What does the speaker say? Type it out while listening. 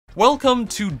Welcome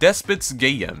to Despot's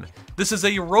Game. This is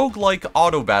a roguelike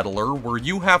auto-battler where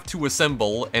you have to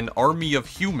assemble an army of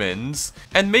humans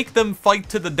and make them fight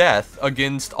to the death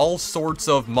against all sorts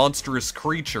of monstrous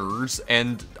creatures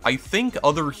and I think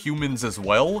other humans as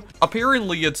well.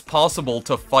 Apparently it's possible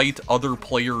to fight other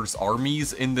players'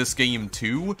 armies in this game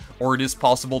too, or it is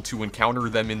possible to encounter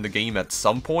them in the game at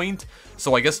some point.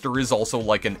 So I guess there is also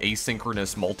like an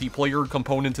asynchronous multiplayer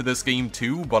component to this game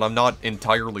too, but I'm not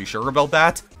entirely sure about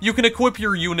that. You can equip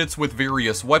your units with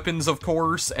various weapons, of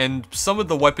course, and some of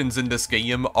the weapons in this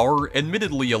game are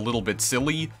admittedly a little bit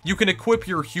silly. You can equip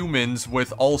your humans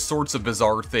with all sorts of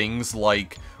bizarre things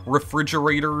like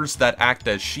refrigerators that act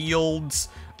as shields,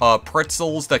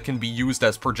 pretzels that can be used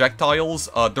as projectiles.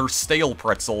 They're stale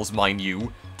pretzels, mind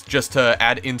you, just to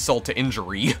add insult to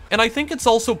injury. And I think it's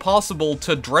also possible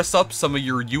to dress up some of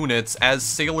your units as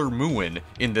Sailor Moon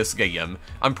in this game.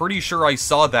 I'm pretty sure I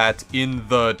saw that in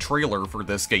the trailer for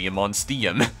this game on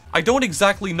Steam. I don't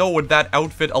exactly know what that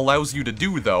outfit allows you to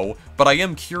do though, but I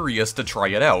am curious to try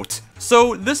it out.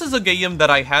 So this is a game that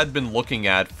I had been looking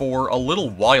at for a little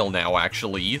while now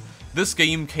actually. This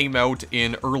game came out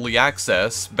in early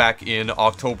access back in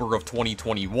October of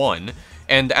 2021,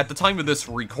 and at the time of this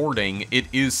recording, it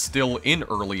is still in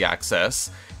early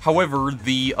access. However,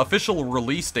 the official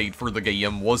release date for the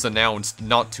game was announced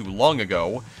not too long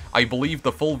ago. I believe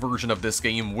the full version of this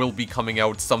game will be coming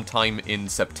out sometime in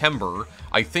September.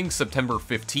 I think September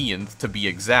 15th to be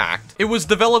exact. It was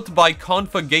developed by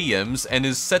Confa Games and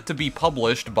is set to be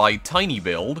published by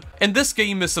TinyBuild, and this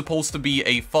game is supposed to be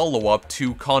a follow-up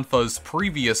to Confa's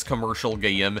previous commercial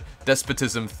game,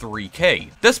 Despotism 3K.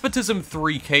 Despotism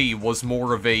 3K was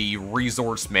more of a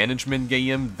resource management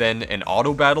game than an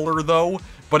auto-battler though,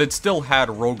 but it still had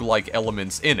roguelike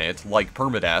elements in it, like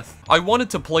permadeath. I wanted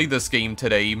to play this game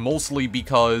today mostly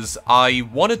because I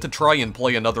wanted to try and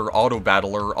play another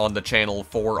auto-battler on the channel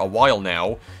for a while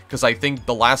now, because I think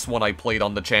the last one I played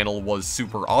on the channel was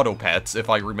Super Auto Pets, if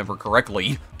I remember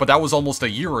correctly, but that was almost a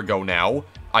year ago now.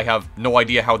 I have no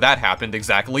idea how that happened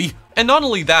exactly. And not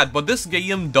only that, but this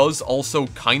game does also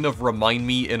kind of remind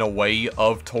me in a way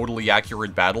of Totally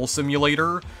Accurate Battle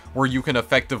Simulator, where you can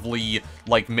effectively,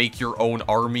 like, make your own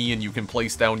army and you can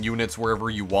place down units wherever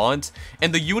you want.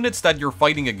 And the units that you're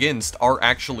fighting against are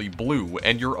actually blue,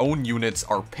 and your own units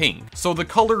are pink. So the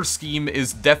color scheme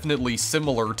is definitely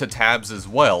similar to Tabs as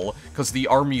well, because the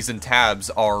armies in Tabs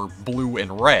are blue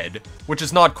and red, which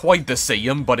is not quite the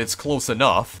same, but it's close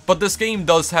enough. But this game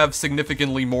does have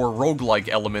significantly more roguelike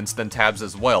elements than Tabs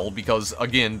as well, because,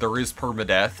 again, there is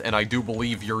permadeath, and I do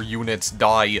believe your units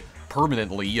die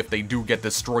permanently if they do get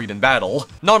destroyed in battle.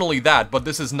 Not only that, but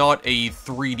this is not a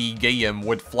 3D game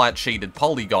with flat shaded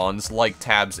polygons like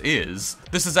Tabs is.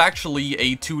 This is actually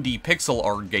a 2D pixel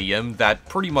art game that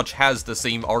pretty much has the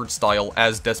same art style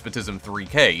as Despotism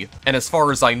 3K, and as far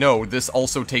as I know, this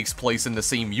also takes place in the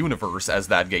same universe as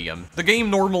that game. The game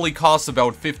normally costs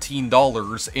about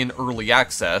 $15 in early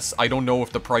access. I don't know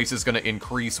if the price is going to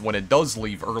increase when it does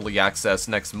leave early access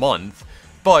next month,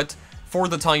 but for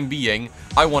the time being,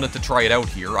 I wanted to try it out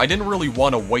here. I didn't really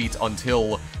want to wait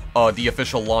until the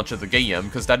official launch of the game,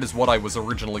 because that is what I was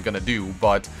originally going to do,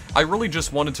 but I really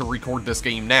just wanted to record this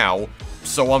game now,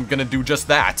 so I'm going to do just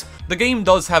that. The game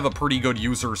does have a pretty good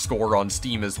user score on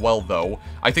Steam as well, though.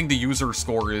 I think the user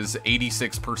score is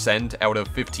 86% out of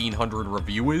 1,500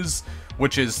 reviews,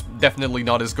 which is definitely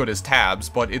not as good as Tabs,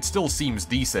 but it still seems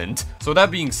decent. So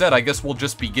that being said, I guess we'll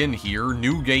just begin here.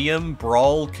 New game,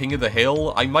 Brawl, King of the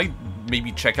Hill. I might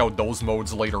maybe check out those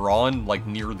modes later on, like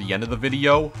near the end of the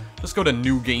video. Just go to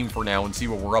new game for now and see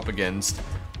what we're up against.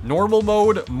 Normal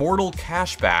mode, Mortal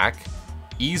Cashback.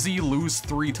 Easy, lose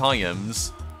 3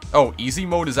 times. Oh, easy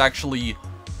mode is actually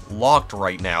locked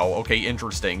right now. Okay,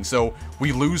 interesting. So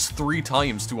we lose 3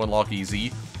 times to unlock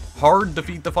easy. Hard,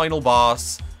 defeat the final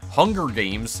boss. Hunger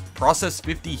Games, process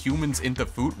 50 humans into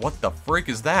food. What the frick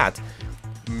is that?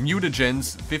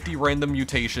 Mutagens, 50 random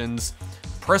mutations.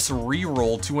 Press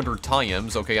reroll 200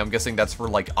 times. Okay, I'm guessing that's for,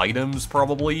 like, items,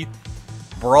 probably.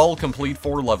 Brawl, complete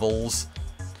 4 levels.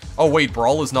 Oh, wait,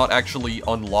 Brawl is not actually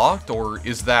unlocked? Or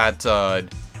is that,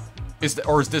 is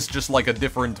this just, like, a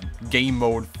different game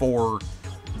mode for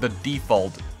the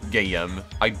default game?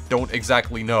 I don't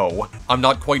exactly know. I'm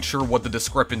not quite sure what the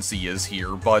discrepancy is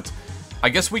here, but I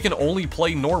guess we can only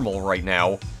play normal right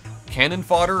now. Cannon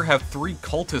Fodder, have 3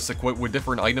 cultists equipped with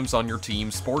different items on your team.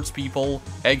 Sports people,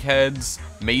 eggheads,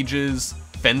 mages,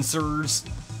 fencers,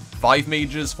 5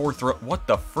 mages, 4 what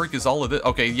the frick is all of this?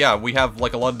 Okay, yeah, we have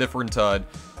like a lot of different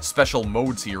special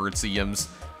modes here, it seems.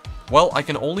 Well, I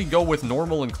can only go with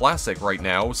normal and classic right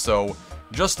now, so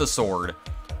just a sword.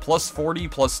 Plus 40,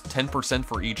 plus 10%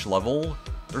 for each level.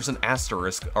 There's an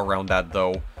asterisk around that,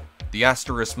 though. The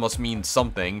asterisk must mean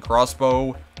something.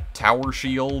 Crossbow, tower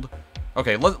shield.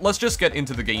 Okay, let's just get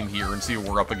into the game here and see what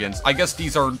we're up against. I guess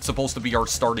these are supposed to be our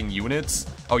starting units.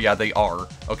 Oh yeah, they are.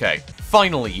 Okay.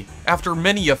 Finally, after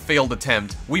many a failed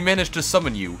attempt, we managed to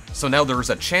summon you, so now there's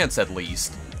a chance at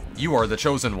least. You are the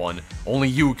chosen one. Only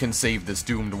you can save this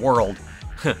doomed world.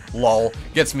 Lol,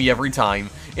 gets me every time.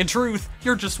 In truth,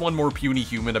 you're just one more puny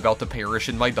human about to perish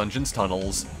in my dungeon's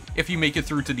tunnels. If you make it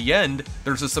through to the end,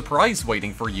 there's a surprise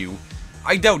waiting for you.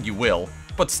 I doubt you will,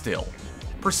 but still.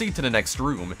 Proceed to the next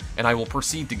room, and I will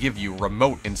proceed to give you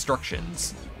remote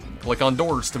instructions. Click on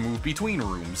doors to move between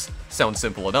rooms. Sounds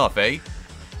simple enough, eh?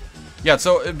 Yeah,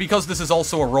 so because this is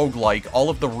also a roguelike, all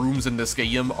of the rooms in this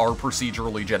game are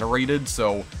procedurally generated,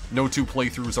 so no two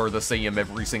playthroughs are the same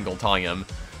every single time.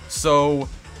 So,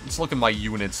 let's look at my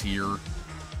units here.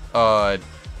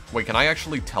 Wait, can I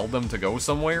actually tell them to go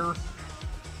somewhere?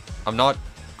 I'm not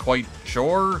quite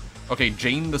sure. Okay,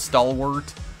 Jane the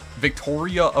Stalwart,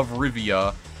 Victoria of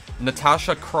Rivia,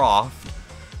 Natasha Croft,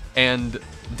 and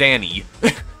Danny.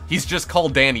 He's just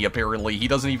called Danny, apparently. He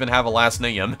doesn't even have a last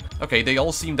name. Okay, they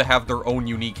all seem to have their own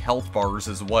unique health bars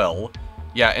as well.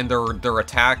 Yeah, and their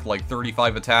attack, like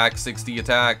 35 attack, 60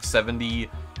 attack, 70...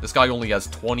 This guy only has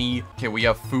 20. Okay, we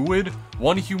have food.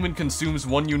 One human consumes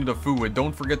 1 unit of food.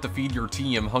 Don't forget to feed your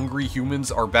team. Hungry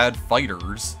humans are bad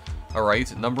fighters.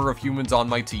 Alright, number of humans on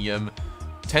my team.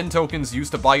 10 tokens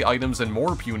used to buy items and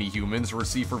more puny humans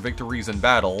receive for victories in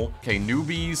battle. Okay,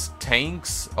 newbies,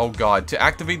 tanks. Oh god, to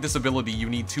activate this ability, you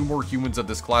need 2 more humans of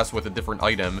this class with a different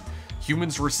item.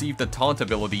 Humans receive the taunt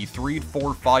ability. 3,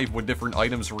 4, 5 with different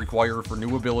items required for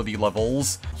new ability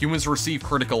levels. Humans receive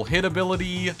critical hit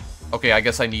ability. Okay, I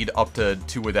guess I need up to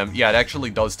 2 of them. Yeah, it actually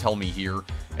does tell me here.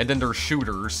 And then there's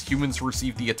shooters. Humans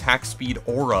receive the attack speed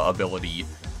aura ability.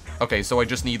 Okay, so I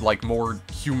just need, like, more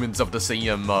humans of the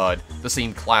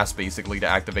same class, basically, to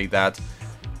activate that.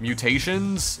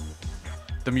 Mutations?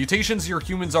 The mutations your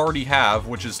humans already have,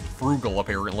 which is frugal,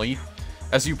 apparently.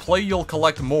 As you play, you'll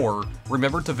collect more.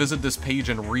 Remember to visit this page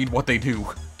and read what they do.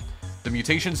 The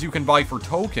mutations you can buy for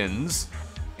tokens.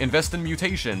 Invest in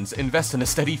mutations. Invest in a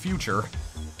steady future.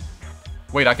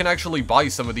 Wait, I can actually buy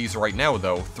some of these right now,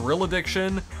 though. Thrill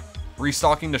Addiction.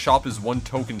 Restocking the shop is 1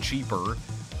 token cheaper.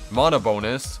 Mana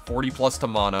bonus, 40 plus to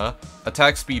mana.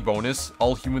 Attack speed bonus,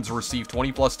 all humans receive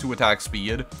 20 plus to attack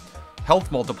speed. Health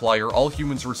multiplier, all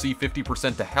humans receive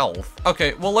 50% to health.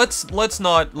 Okay, well let's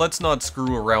not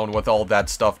screw around with all that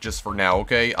stuff just for now,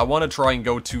 okay? I want to try and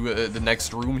go to the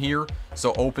next room here.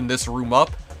 So open this room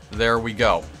up. There we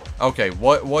go. Okay,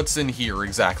 what's in here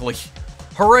exactly?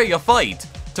 Hooray, a fight!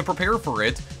 To prepare for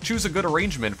it, choose a good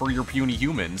arrangement for your puny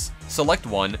humans. Select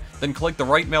one, then click the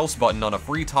right mouse button on a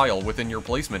free tile within your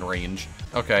placement range.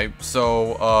 Okay,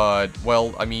 so,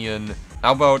 well, I mean,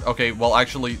 how about, okay, well,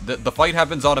 actually, the fight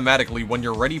happens automatically. When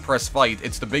you're ready, press fight.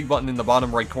 It's the big button in the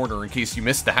bottom right corner in case you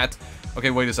missed that. Okay,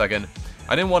 wait a second.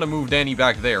 I didn't want to move Danny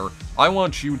back there. I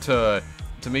want you to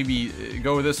maybe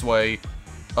go this way.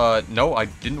 No, I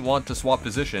didn't want to swap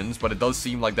positions, but it does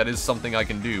seem like that is something I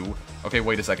can do. Okay,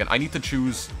 wait a second. I need to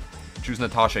choose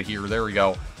Natasha here. There we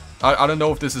go. I don't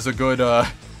know if this is a good,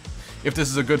 if this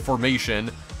is a good formation.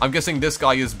 I'm guessing this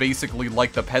guy is basically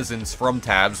like the peasants from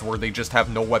Tabs, where they just have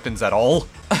no weapons at all.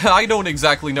 I don't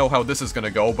exactly know how this is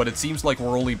gonna go, but it seems like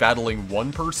we're only battling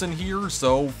one person here,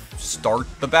 so start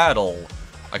the battle.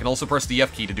 I can also press the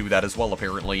F key to do that as well,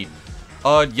 apparently.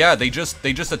 Yeah, they just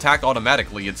attack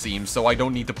automatically, it seems, so I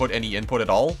don't need to put any input at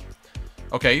all.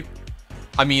 Okay.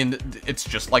 I mean, it's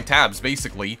just like Tabs,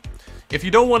 basically. If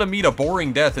you don't want to meet a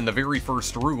boring death in the very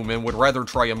first room and would rather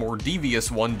try a more devious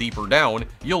one deeper down,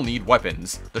 you'll need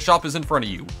weapons. The shop is in front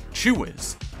of you.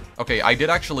 Choose. Okay, I did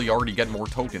actually already get more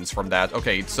tokens from that.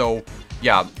 Okay, so,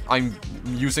 yeah, I'm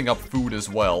using up food as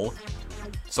well.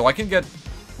 So I can get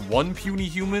 1 puny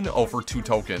human? Oh, for 2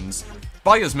 tokens.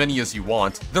 Buy as many as you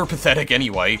want. They're pathetic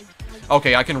anyway.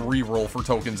 Okay, I can reroll for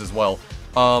tokens as well.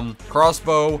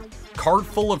 Crossbow, cart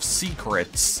full of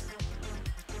secrets.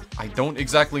 I don't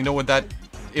exactly know what that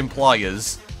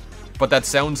implies, but that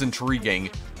sounds intriguing.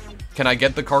 Can I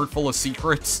get the cart full of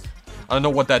secrets? I don't know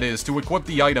what that is. To equip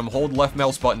the item, hold left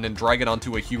mouse button and drag it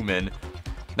onto a human.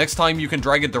 Next time, you can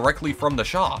drag it directly from the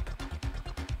shop.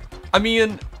 I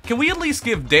mean, can we at least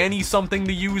give Danny something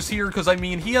to use here? Because, I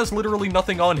mean, he has literally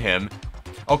nothing on him.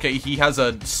 Okay, he has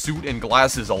a suit and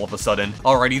glasses all of a sudden.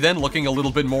 Alrighty then, looking a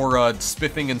little bit more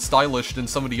spiffing and stylish than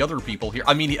some of the other people here.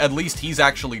 I mean, at least he's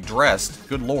actually dressed.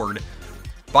 Good lord.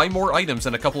 Buy more items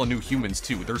and a couple of new humans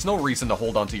too. There's no reason to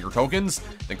hold onto your tokens.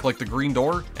 Then click the green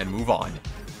door and move on.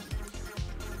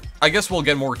 I guess we'll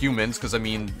get more humans, because I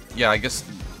mean, yeah, I guess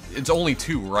it's only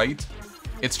 2, right?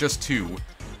 It's just 2.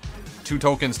 2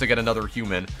 tokens to get another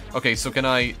human. Okay, so can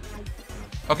I...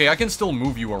 Okay, I can still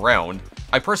move you around.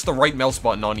 I press the right mouse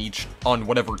button on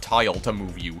whatever tile to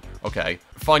move you. Okay.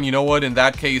 Fine, you know what? In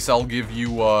that case, I'll give you,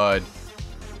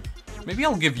 maybe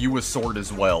I'll give you a sword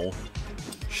as well.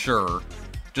 Sure.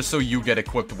 Just so you get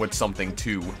equipped with something,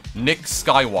 too. Nick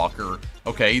Skywalker.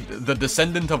 Okay, the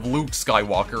descendant of Luke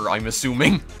Skywalker, I'm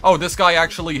assuming. Oh, this guy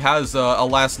actually has a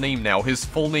last name now. His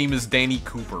full name is Danny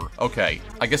Cooper. Okay.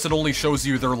 I guess it only shows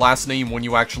you their last name when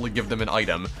you actually give them an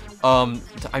item.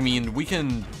 I mean, we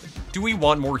can... Do we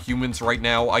want more humans right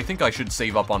now? I think I should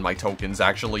save up on my tokens,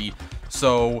 actually.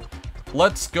 So,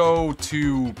 let's go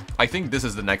to... I think this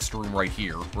is the next room right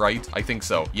here, right? I think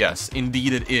so. Yes,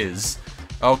 indeed it is.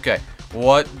 Okay.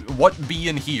 What be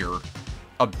in here?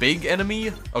 A big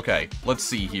enemy? Okay, let's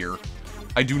see here.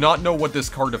 I do not know what this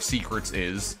card of secrets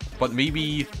is, but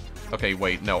maybe... Okay,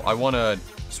 wait, no, I want to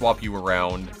swap you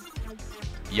around.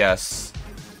 Yes.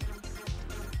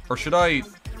 Or should I...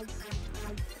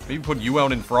 Maybe put you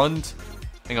out in front?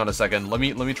 Hang on a second, let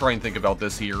me try and think about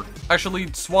this here.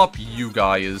 Actually, swap you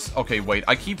guys. Okay, wait,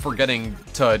 I keep forgetting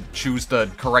to choose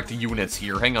the correct units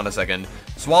here. Hang on a second.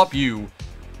 Swap you.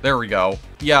 There we go.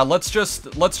 Yeah, let's just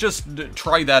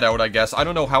try that out, I guess. I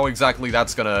don't know how exactly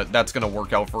that's gonna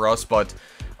work out for us, but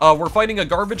we're fighting a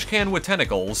garbage can with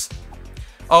tentacles.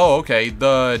 Oh, okay.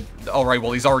 Alright,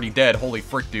 well, he's already dead. Holy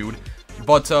frick, dude.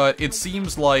 But it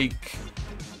seems like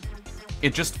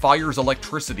it just fires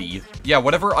electricity. Yeah,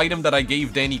 whatever item that I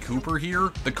gave Danny Cooper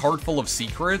here, the card full of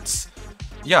secrets,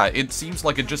 yeah, it seems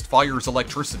like it just fires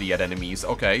electricity at enemies.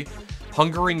 Okay.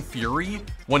 Hungering Fury.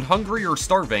 When hungry or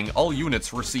starving, all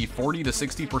units receive 40 to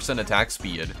 60% attack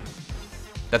speed.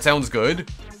 That sounds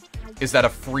good. Is that a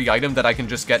free item that I can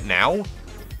just get now?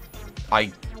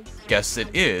 I guess it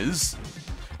is.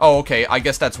 Oh, okay, I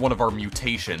guess that's one of our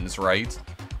mutations, right?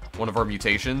 One of our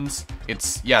mutations?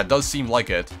 Yeah, it does seem like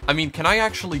it. I mean, can I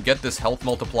actually get this health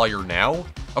multiplier now?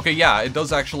 Okay, yeah, it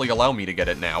does actually allow me to get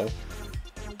it now.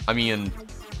 I mean,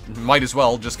 might as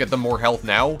well just get them more health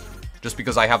now. Just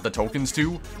because I have the tokens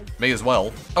to? May as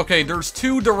well. Okay, there's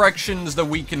 2 directions that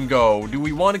we can go. Do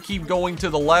we want to keep going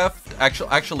to the left?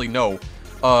 Actually, no.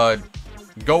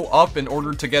 Go up in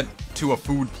order to get to a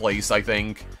food place, I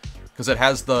think. Because it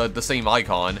has the same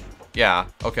icon. Yeah,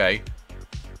 okay.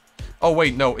 Oh,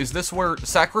 wait, no. Is this where...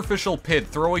 Sacrificial Pit.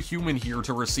 Throw a human here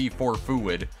to receive 4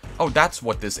 food. Oh, that's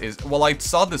what this is. Well, I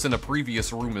saw this in a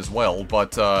previous room as well,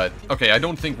 but, okay, I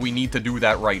don't think we need to do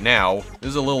that right now.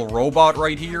 There's a little robot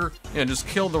right here. Yeah, just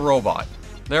kill the robot.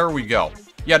 There we go.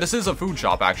 Yeah, this is a food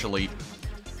shop, actually.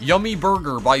 Yummy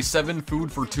Burger, buy 7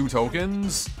 food for 2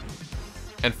 tokens.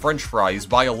 And French fries,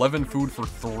 buy 11 food for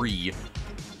 3.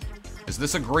 Is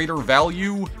this a greater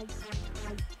value?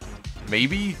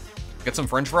 Maybe? Get some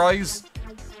French fries?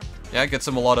 Yeah, get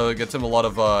some a lot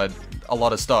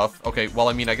of stuff. Okay, well,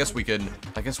 I mean, I guess we can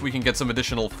get some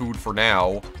additional food for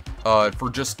now. For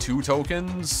just 2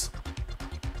 tokens?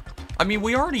 I mean,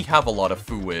 we already have a lot of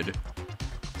food.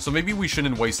 So maybe we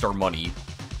shouldn't waste our money.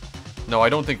 No, I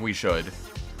don't think we should.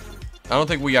 I don't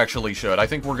think we actually should. I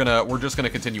think we're just gonna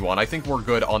continue on. I think we're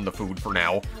good on the food for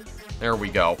now. There we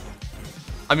go.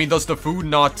 I mean, does the food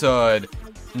not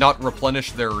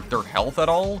replenish their health at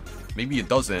all? Maybe it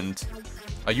doesn't.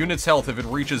 A unit's health, if it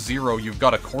reaches 0, you've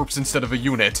got a corpse instead of a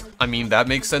unit. I mean, that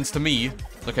makes sense to me.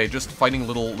 Okay, just fighting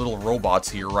little robots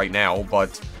here right now,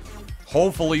 but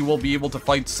hopefully we'll be able to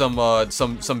fight some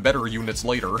better units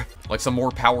later. Like some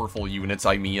more powerful units,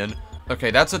 I mean.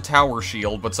 Okay, that's a tower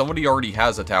shield, but somebody already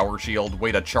has a tower shield.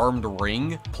 Wait, a charmed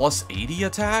ring? Plus 80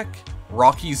 attack?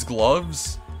 Rocky's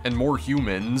gloves? And more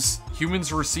humans.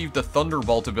 Humans received the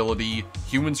Thunderbolt ability.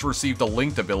 Humans received the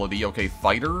Linked ability. Okay,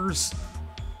 fighters?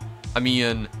 I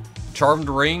mean, Charmed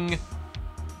Ring?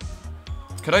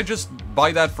 Could I just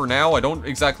buy that for now? I don't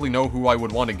exactly know who I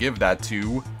would want to give that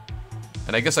to.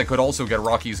 And I guess I could also get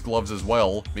Rocky's gloves as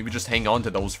well. Maybe just hang on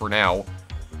to those for now.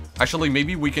 Actually,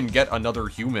 maybe we can get another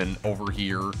human over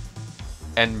here.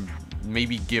 And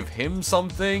maybe give him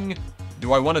something?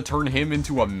 Do I want to turn him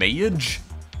into a mage?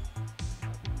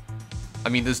 I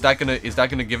mean, is that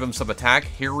gonna give him some attack?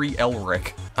 Harry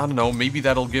Elric. I don't know, maybe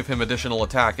that'll give him additional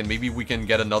attack, and maybe we can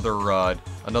get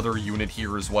another unit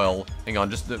here as well. Hang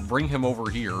on, just bring him over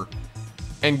here.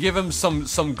 And give him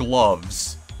some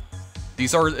gloves.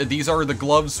 These are the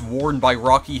gloves worn by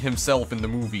Rocky himself in the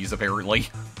movies, apparently.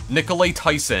 Nikolai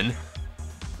Tyson.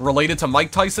 Related to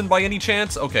Mike Tyson by any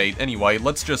chance? Okay, anyway,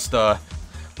 let's just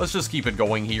keep it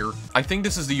going here. I think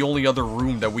this is the only other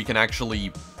room that we can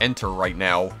actually enter right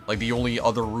now. Like, the only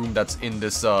other room that's in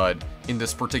this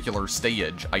particular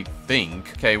stage, I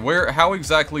think. Okay, how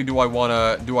exactly do I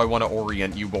wanna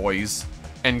orient you boys?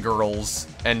 and girls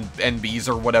and bees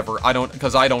or whatever.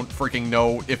 Because I don't freaking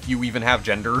know if you even have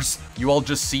genders. You all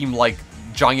just seem like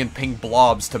giant pink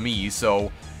blobs to me,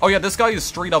 so... Oh yeah, this guy is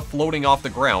straight up floating off the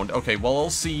ground. Okay, well, we'll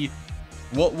see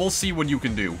what you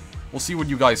can do. We'll see what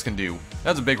you guys can do.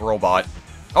 That's a big robot.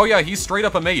 Oh yeah, he's straight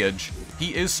up a mage.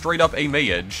 He is straight up a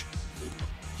mage.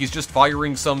 He's just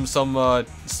firing some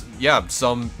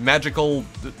magical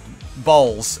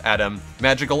balls at him.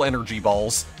 Magical energy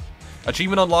balls.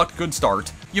 Achievement unlocked, good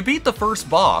start. You beat the first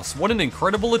boss. What an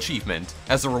incredible achievement.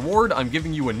 As a reward, I'm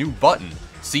giving you a new button.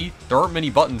 See, there aren't many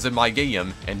buttons in my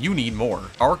game, and you need more.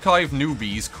 Archive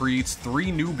Newbies creates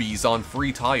 3 newbies on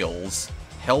free tiles.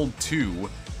 Held 2.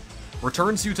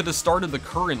 Returns you to the start of the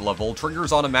current level,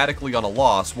 triggers automatically on a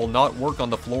loss, will not work on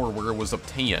the floor where it was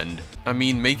obtained. I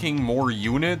mean, making more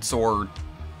units, or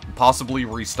possibly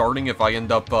restarting if I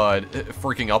end up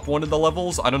freaking up one of the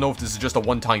levels? I don't know if this is just a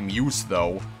one-time use,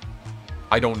 though.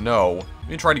 I don't know. Let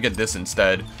me try to get this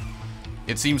instead.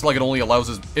 It seems like it only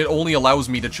allows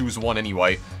me to choose one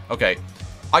anyway. Okay.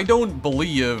 I don't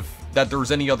believe that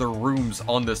there's any other rooms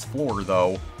on this floor,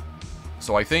 though.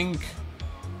 So I think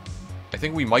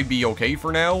we might be okay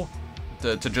for now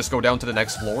to just go down to the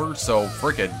next floor. So,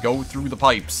 frick it. Go through the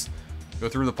pipes. Go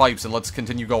through the pipes and let's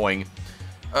continue going.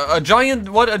 A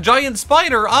giant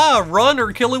spider! Ah, run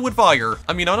or kill it with fire.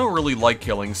 I mean, I don't really like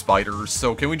killing spiders,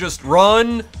 so can we just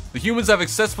run? The humans have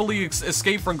successfully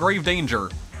escaped from grave danger.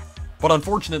 But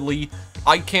unfortunately,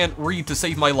 I can't read to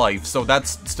save my life, so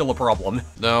that's still a problem.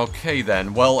 Okay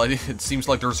then, well, it seems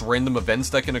like there's random events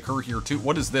that can occur here too.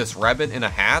 What is this? Rabbit in a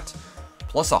hat?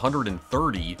 Plus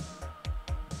 130.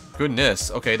 Goodness,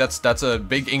 okay, that's a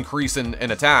big increase in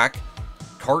attack.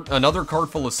 Another card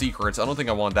full of secrets. I don't think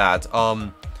I want that.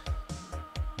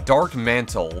 Dark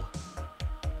Mantle.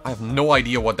 I have no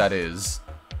idea what that is.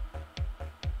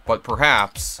 But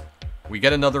perhaps we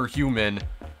get another human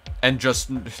and just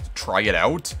try it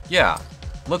out? Yeah,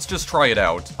 let's just try it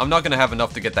out. I'm not gonna have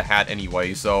enough to get the hat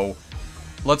anyway, so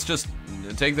let's just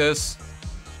take this,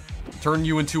 turn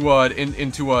you into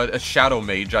a shadow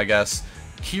mage, I guess.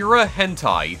 Kira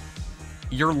Hentai.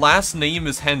 Your last name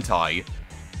is Hentai.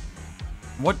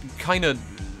 What kind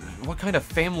of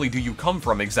family do you come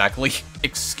from exactly?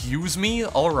 Excuse me?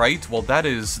 Alright, well that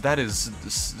is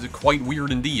quite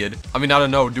weird indeed. I mean, I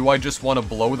don't know, do I just want to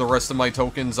blow the rest of my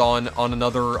tokens on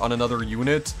another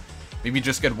unit? Maybe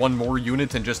just get one more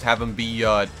unit and just have him be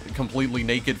completely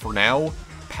naked for now?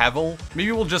 Pavel?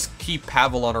 Maybe we'll just keep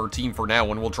Pavel on our team for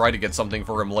now and we'll try to get something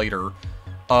for him later.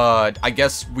 I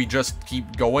guess we just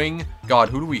keep going. God,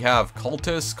 who do we have?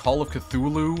 Cultist, Call of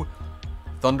Cthulhu,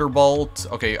 Thunderbolt.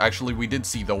 Okay, actually, we did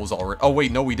see those already. Oh,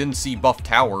 wait, no, we didn't see Buff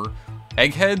Tower.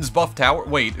 Egghead's Buff Tower?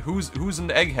 Wait, who's an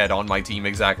Egghead on my team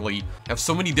exactly? I have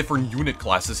so many different unit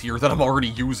classes here that I'm already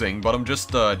using, but I'm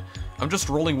just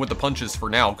rolling with the punches for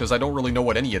now, because I don't really know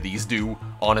what any of these do,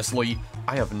 honestly.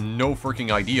 I have no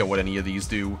freaking idea what any of these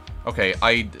do. Okay,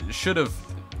 I should have...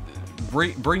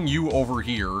 Bring you over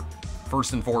here,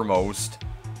 first and foremost.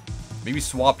 Maybe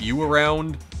swap you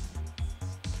around?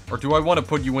 Or do I want to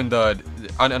put you in the...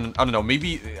 I don't know,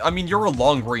 maybe... I mean, you're a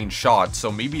long-range shot, so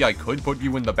maybe I could put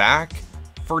you in the back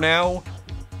for now?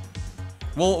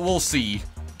 We'll see.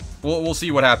 We'll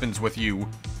see what happens with you.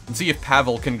 And see if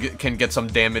Pavel can get some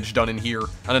damage done in here.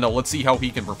 I don't know, let's see how he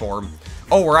can perform.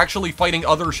 Oh, we're actually fighting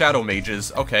other Shadow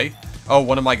Mages. Okay. Oh,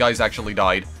 one of my guys actually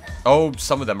died. Oh,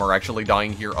 some of them are actually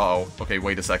dying here. Uh-oh. Okay,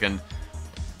 wait a second.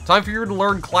 Time for you to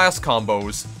learn class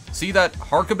combos. See that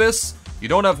Harkabis? You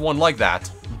don't have one like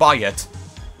that. Buy it.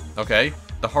 Okay,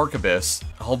 the Harkabis.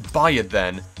 I'll buy it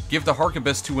then. Give the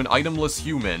Harkabis to an itemless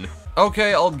human.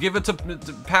 Okay, I'll give it to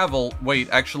Pavel. Wait,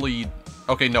 actually...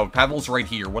 Okay, no, Pavel's right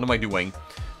here. What am I doing?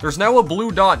 There's now a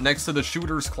blue dot next to the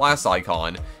shooter's class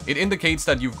icon. It indicates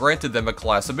that you've granted them a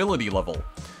class ability level.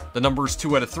 The numbers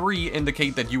 2 out of 3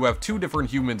 indicate that you have 2 different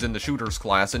humans in the shooter's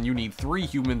class and you need 3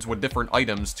 humans with different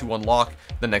items to unlock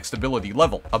the next ability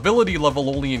level. Ability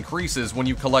level only increases when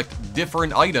you collect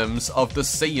different items of the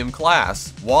same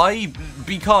class. Why?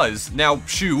 Because. Now,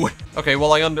 shoo. Okay,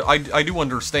 well I do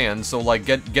understand, so like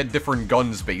get different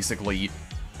guns basically.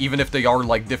 Even if they are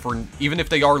like different, even if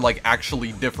they are like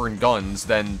actually different guns,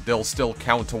 then they'll still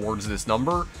count towards this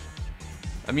number.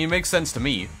 I mean, it makes sense to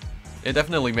me. It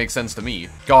definitely makes sense to me.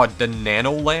 God, the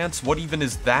Nano Lance? What even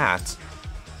is that?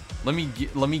 Let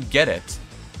me get it.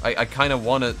 I kind of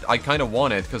want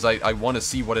it because I want to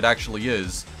see what it actually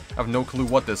is. I have no clue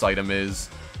what this item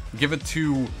is. Give it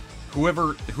to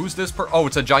whoever. Who's this per? Oh,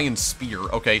 it's a giant spear.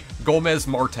 Okay, Gomez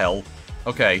Martel.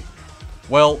 Okay.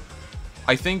 Well,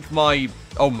 I think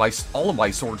all of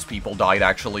my swords people died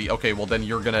actually. Okay, well then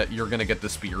you're gonna get the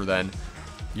spear then.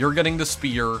 You're getting the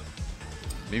spear.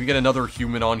 Maybe get another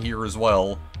human on here as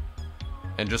well.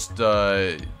 And just,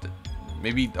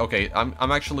 maybe, okay,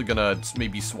 I'm actually gonna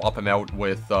maybe swap him out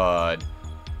with, I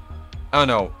don't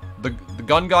know, the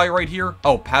gun guy right here?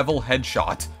 Oh, Pavel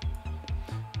Headshot.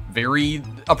 Very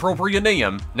appropriate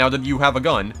name, now that you have a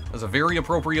gun. That's a very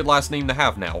appropriate last name to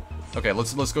have now. Okay,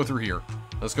 let's go through here.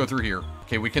 Let's go through here.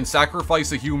 Okay, we can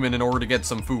sacrifice a human in order to get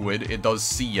some food. It does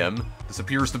see him. This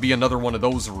appears to be another one of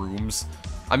those rooms.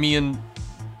 I mean,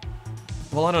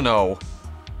 well, I don't know.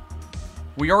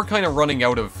 We are kind of running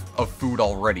out of food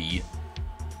already.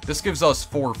 This gives us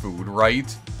 4 food,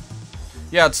 right?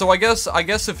 Yeah, so I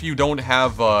guess if you don't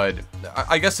have,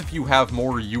 I guess if you have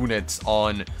more units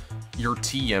on your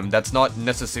team, that's not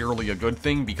necessarily a good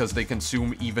thing because they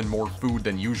consume even more food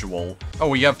than usual. Oh,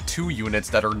 we have 2 units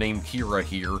that are named Kira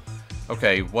here.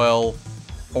 Okay, well,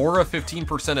 or a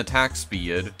 15% attack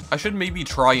speed. I should maybe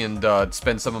try and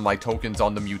spend some of my tokens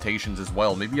on the mutations as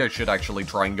well. Maybe I should actually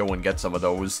try and go and get some of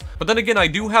those. But then again, I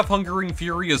do have Hungering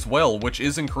Fury as well, which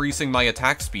is increasing my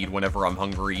attack speed whenever I'm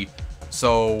hungry.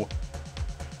 So,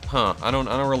 I don't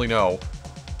really know.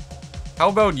 How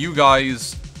about you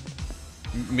guys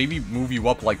maybe move you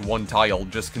up like 1 tile,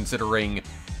 just considering,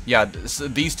 yeah,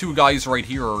 these 2 guys right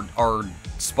here are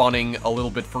spawning a little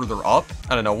bit further up.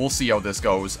 I don't know, we'll see how this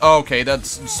goes. Oh, okay,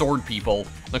 that's sword people.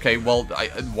 Okay, well,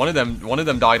 one of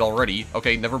them died already.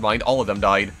 Okay, never mind, all of them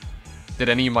died. Did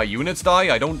any of my units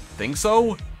die? I don't think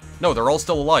so. No, they're all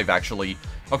still alive, actually.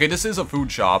 Okay, this is a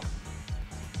food shop.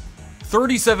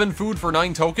 37 food for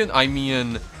 9 token? I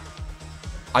mean,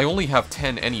 I only have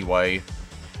 10 anyway.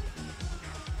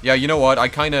 Yeah, you know what? I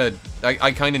kind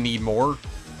of need more.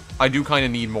 I do kind of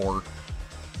need more.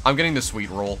 I'm getting the sweet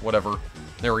roll, whatever.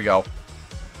 There we go.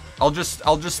 I'll just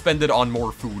spend it on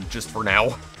more food just for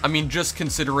now. I mean, just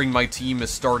considering my team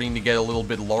is starting to get a little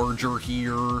bit larger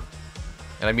here.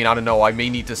 And I mean, I don't know, I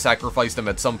may need to sacrifice them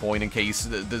at some point in case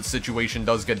the situation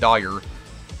does get dire.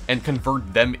 And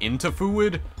convert them into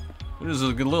food, which is a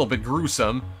little bit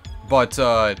gruesome. But,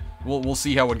 we'll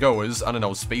see how it goes. I don't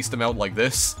know, space them out like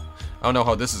this. I don't know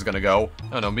how this is gonna go.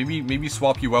 I don't know, maybe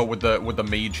swap you out with the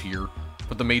mage here.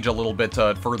 Put the mage a little bit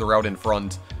further out in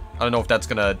front. I don't know if that's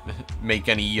gonna make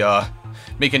any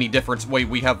difference. Wait,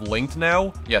 we have linked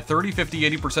now? Yeah, 30, 50,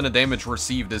 80% of damage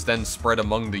received is then spread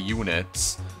among the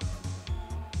units.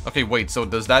 Okay, wait, so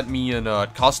does that mean,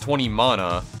 cost 20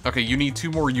 mana? Okay, you need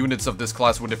 2 more units of this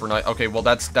class with different... Okay, well,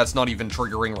 that's not even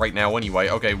triggering right now anyway.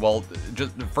 Okay, well,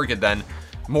 just frick it then.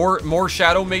 More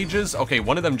shadow mages? Okay,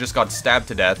 one of them just got stabbed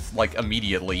to death, like,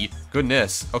 immediately.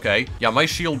 Goodness, okay. Yeah, my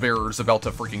shield bearer's about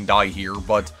to freaking die here,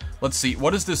 but let's see.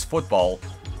 What is this football?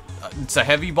 It's a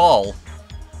heavy ball.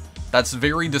 That's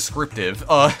very descriptive.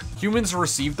 Humans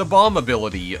receive the bomb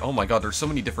ability. Oh my god, there's so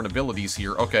many different abilities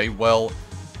here. Okay, well,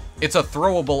 it's a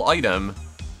throwable item.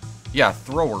 Yeah,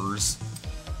 throwers.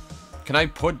 Can I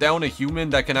put down a human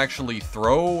that can actually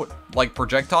throw, like,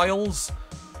 projectiles?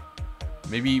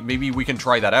 Maybe we can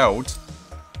try that out.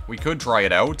 We could try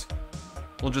it out.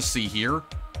 We'll just see here.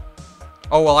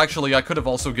 Oh, well, actually, I could have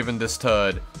also given this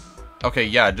to... Okay,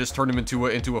 yeah, just turn him into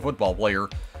a football player.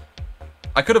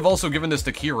 I could have also given this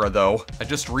to Kira, though. I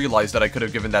just realized that I could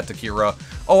have given that to Kira.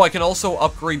 Oh, I can also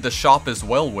upgrade the shop as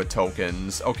well with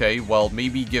tokens. Okay, well,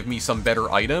 maybe give me some better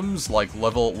items, like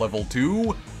level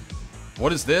 2?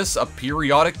 What is this? A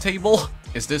periodic table?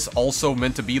 Is this also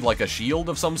meant to be like a shield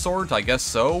of some sort? I guess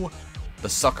so. The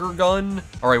sucker gun?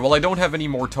 Alright, well, I don't have any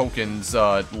more tokens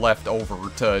left over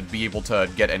to be able to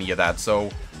get any of that, so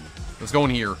let's go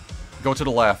in here. Go to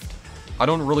the left. I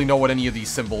don't really know what any of these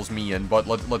symbols mean, but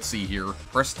let's see here.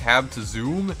 Press tab to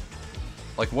zoom?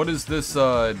 Like, what is this,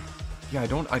 yeah, I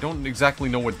don't exactly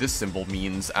know what this symbol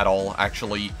means at all,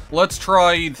 actually. Let's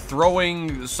try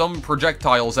throwing some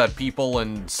projectiles at people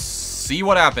and see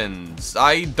what happens.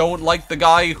 I don't like the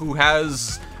guy who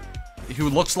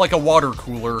looks like a water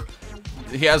cooler.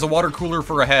 He has a water cooler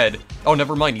for a head. Oh,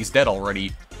 never mind, he's dead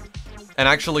already. And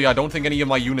actually, I don't think any of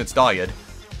my units died.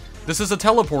 This is a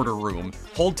teleporter room.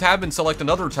 Hold tab and select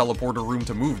another teleporter room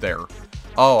to move there.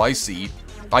 Oh, I see.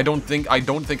 I don't think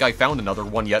I found another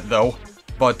one yet, though.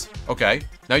 But, okay.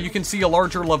 Now you can see a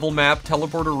larger level map.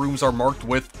 Teleporter rooms are marked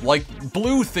with, like,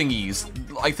 blue thingies.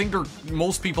 I think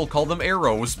most people call them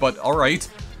arrows, but alright.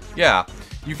 Yeah.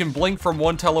 You can blink from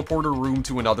one teleporter room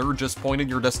to another, just point at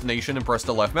your destination and press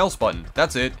the left mouse button.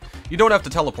 That's it. You don't have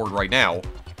to teleport right now.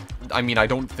 I mean, I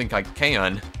don't think I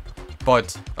can.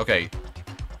 But, okay.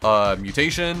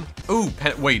 Mutation. Ooh,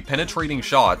 wait, penetrating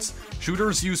shots.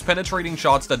 Shooters use penetrating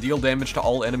shots that deal damage to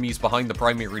all enemies behind the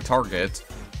primary target.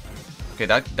 Okay,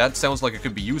 that sounds like it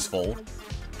could be useful.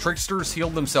 Tricksters heal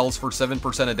themselves for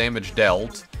 7% of damage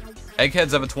dealt.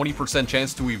 Eggheads have a 20%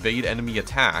 chance to evade enemy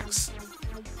attacks.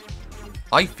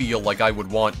 I feel like I would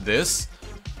want this.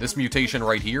 This mutation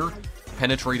right here.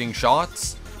 Penetrating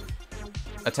shots.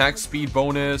 Attack speed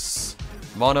bonus.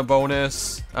 Mana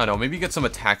bonus. I don't know, maybe get some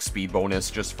attack speed bonus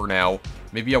just for now.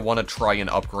 Maybe I want to try and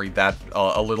upgrade that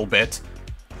a little bit.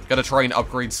 Gotta try and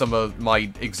upgrade some of my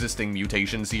existing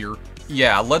mutations here.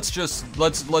 Yeah, let's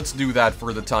do that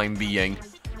for the time being.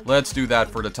 Let's do that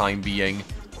for the time being.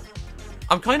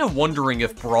 I'm kind of wondering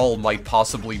if Brawl might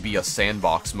possibly be a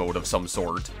sandbox mode of some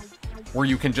sort, where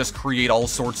you can just create all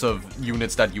sorts of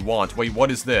units that you want. Wait,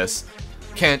 what is this?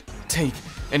 Can't take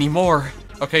any more.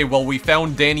 Okay, well, we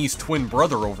found Danny's twin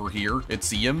brother over here, it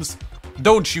seems.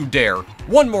 Don't you dare.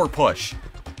 One more push.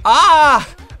 Ah!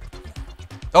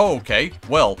 Oh, okay.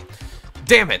 Well,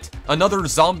 damn it. Another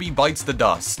zombie bites the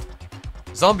dust.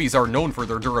 Zombies are known for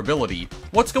their durability.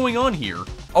 What's going on here?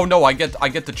 Oh no, I get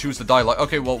to choose the dialogue.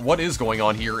 Okay, well, what is going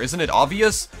on here? Isn't it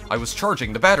obvious? I was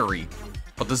charging the battery.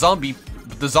 But the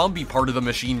zombie part of the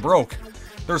machine broke.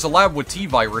 There's a lab with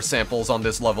T-virus samples on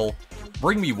this level.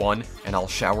 Bring me one, and I'll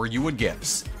shower you with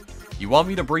gifts. You want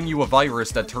me to bring you a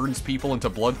virus that turns people into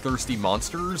bloodthirsty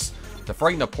monsters? To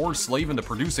frighten a poor slave into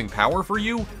producing power for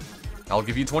you? I'll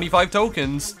give you 25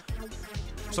 tokens.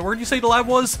 So where'd you say the lab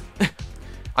was?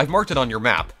 I've marked it on your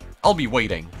map. I'll be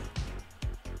waiting.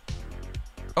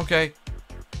 Okay.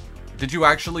 Did you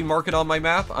actually mark it on my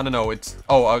map? I don't know, it's...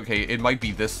 Oh, okay, it might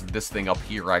be this thing up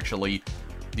here, actually.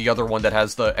 The other one that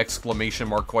has the exclamation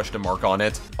mark, question mark on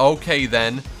it. Okay,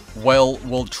 then. Well,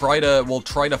 we'll try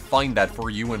to find that for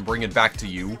you and bring it back to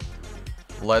you.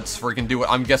 Let's freaking do it.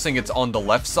 I'm guessing it's on the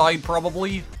left side,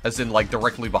 probably? As in, like,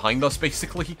 directly behind us,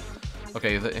 basically?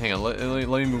 Okay, hang on, let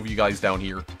me move you guys down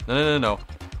here. No.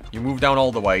 You move down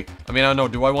all the way. I mean, I don't know,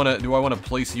 do I wanna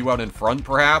place you out in front,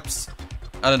 perhaps?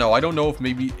 I don't know, I don't know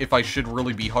if I should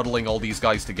really be huddling all these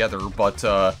guys together, but,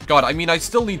 God, I mean, I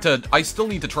still need to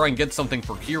try and get something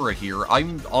for Kira here.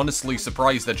 I'm honestly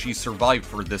surprised that she's survived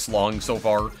for this long so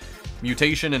far.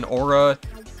 Mutation and Aura.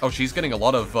 Oh, she's getting a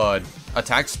lot of,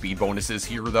 attack speed bonuses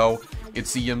here, though, it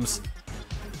seems.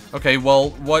 Okay, well,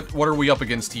 what are we up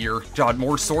against here? God,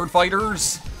 more sword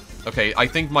fighters? Okay, I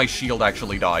think my shield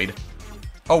actually died.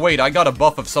 Oh, wait, I got a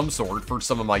buff of some sort for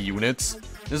some of my units.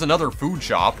 There's another food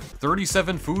shop.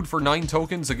 37 food for 9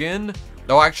 tokens again?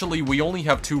 No, actually, we only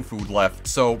have 2 food left,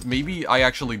 so maybe I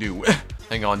actually do.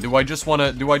 Hang on, do I just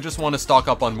wanna stock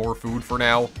up on more food for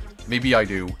now? Maybe I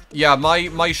do. Yeah,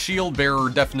 my shield bearer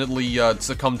definitely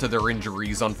succumbed to their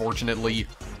injuries, unfortunately.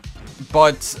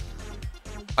 But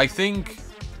I think...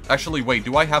 Actually, wait,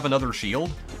 do I have another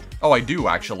shield? Oh, I do,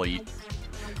 actually.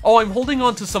 Oh, I'm holding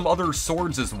on to some other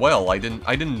swords as well. I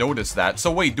didn't notice that.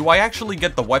 So wait, do I actually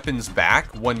get the weapons back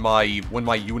when my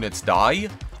units die?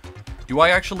 Do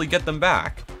I actually get them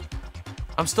back?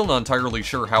 I'm still not entirely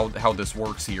sure how this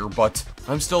works here, but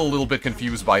I'm still a little bit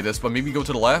confused by this, but maybe go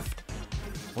to the left?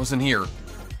 What's in here?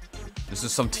 Is there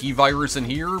some T-virus in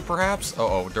here, perhaps?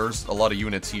 Uh-oh, there's a lot of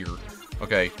units here.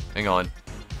 Okay, hang on.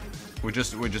 We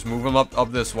just move them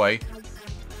up this way.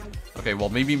 Okay, well,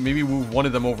 maybe move one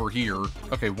of them over here.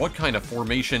 Okay, what kind of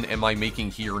formation am I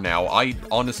making here now? I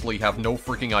honestly have no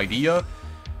freaking idea.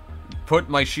 Put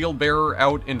my shield bearer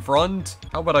out in front?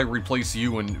 How about I replace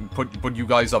you and put you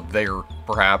guys up there,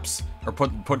 perhaps? Or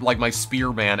put like my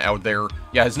spearman out there.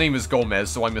 Yeah, his name is Gomez,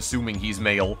 so I'm assuming he's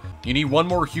male. You need one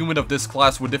more human of this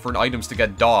class with different items to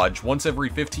get dodge. Once every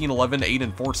 15, 11, 8,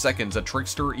 and 4 seconds, a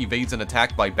trickster evades an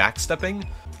attack by backstepping.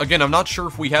 Again, I'm not sure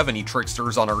if we have any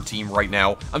tricksters on our team right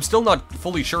now. I'm still not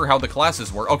fully sure how the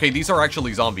classes work. Okay, these are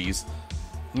actually zombies.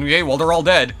 Okay, well, they're all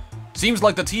dead. Seems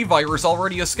like the T-virus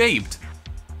already escaped.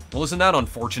 Well, isn't that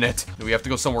unfortunate? Do we have to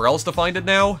go somewhere else to find it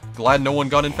now? Glad no one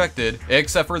got infected,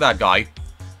 except for that guy.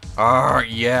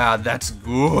 Yeah, that's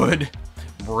good.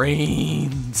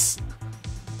 Brains.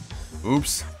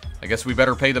 Oops. I guess we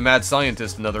better pay the mad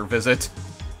scientist another visit.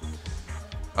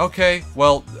 Okay,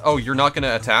 well, oh, you're not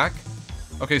gonna attack?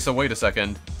 Okay, so wait a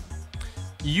second.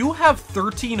 You have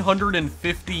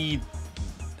 1,350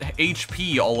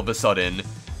 HP all of a sudden.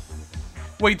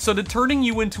 Wait, so did turning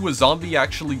you into a zombie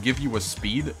actually give you a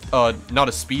speed, not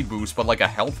a speed boost, but like a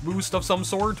health boost of some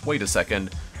sort? Wait a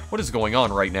second. What is going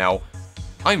on right now?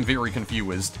 I'm very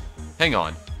confused. Hang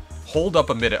on. Hold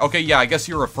up a minute. Okay, yeah, I guess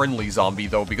you're a friendly zombie,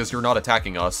 though, because you're not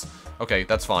attacking us. Okay,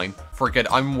 that's fine. Frick it,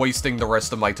 I'm wasting the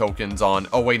rest of my tokens on...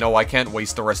 Oh, wait, no, I can't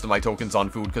waste the rest of my tokens on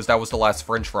food, because that was the last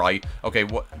french fry. Okay,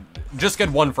 just get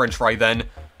one french fry, then.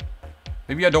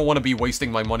 Maybe I don't want to be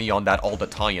wasting my money on that all the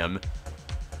time.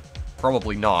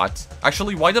 Probably not.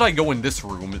 Actually, why did I go in this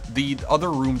room? The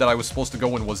other room that I was supposed to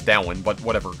go in was down, but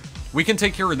whatever. We can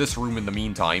take care of this room in the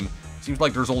meantime. Seems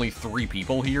like there's only 3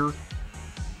 people here.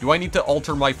 Do I need to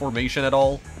alter my formation at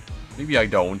all? Maybe I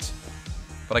don't.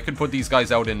 But I could put these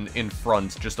guys out in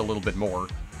front just a little bit more.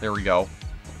 There we go.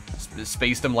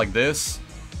 Space them like this.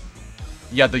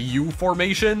 Yeah, the U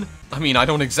formation? I mean, I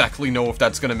don't exactly know if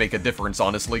that's gonna make a difference,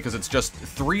 honestly, because it's just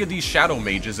 3 of these Shadow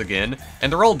Mages again, and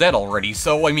they're all dead already,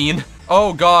 so, I mean...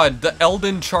 Oh god, the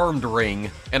Elden Charmed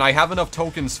Ring, and I have enough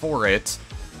tokens for it.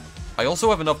 I also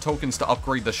have enough tokens to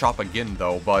upgrade the shop again,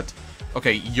 though, but...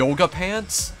 Okay, Yoga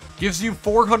Pants? Gives you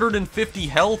 450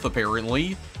 health,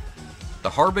 apparently. The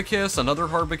Harbicus, another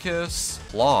Harbicus.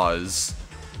 Claws.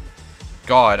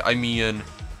 God, I mean...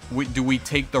 do we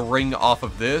take the ring off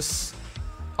of this?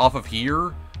 Off of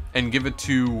here? And give it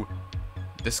to...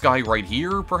 this guy right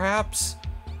here, perhaps?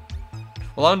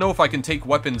 Well, I don't know if I can take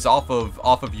weapons off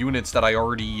of units that I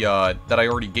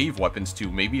already gave weapons to.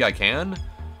 Maybe I can?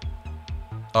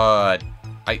 I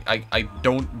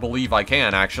don't believe I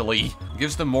can, actually.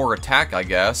 Gives them more attack, I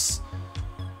guess.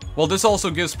 Well, this also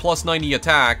gives plus 90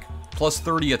 attack, plus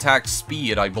 30 attack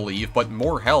speed, I believe, but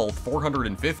more health,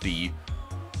 450.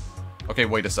 Okay,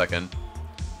 wait a second.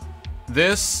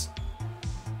 This,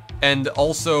 and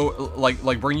also,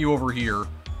 like bring you over here.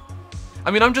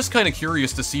 I mean, I'm just kind of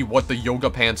curious to see what the Yoga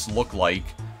Pants look like.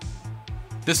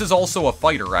 This is also a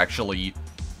fighter, actually.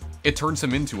 It turns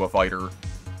him into a fighter.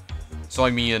 So,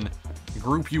 I mean,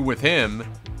 group you with him.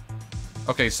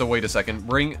 Okay, so wait a second.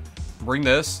 Bring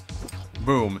this.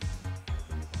 Boom.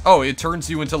 Oh, it turns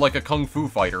you into, like, a kung fu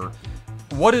fighter.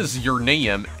 What is your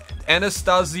name?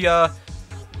 Anastasia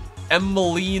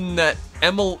Emelianenko?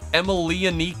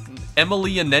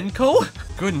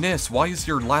 Goodness, why is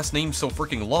your last name so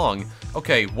freaking long?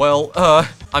 Okay, well,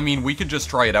 I mean, we could just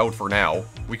try it out for now.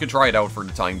 We could try it out for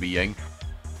the time being.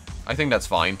 I think that's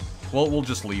fine. We'll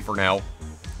just leave for now.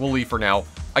 We'll leave for now.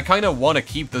 I kind of want to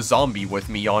keep the zombie with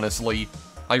me, honestly.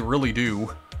 I really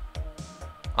do.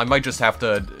 I might just have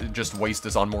to just waste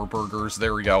this on more burgers.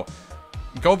 There we go.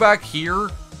 Go back here.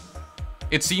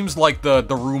 It seems like the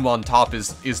room on top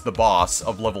is the boss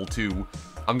of level 2.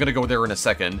 I'm gonna go there in a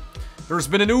second. There's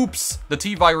been an oops! The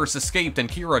T-virus escaped and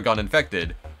Kira got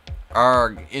infected.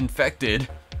 Infected?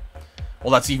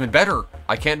 Well, that's even better.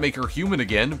 I can't make her human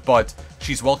again, but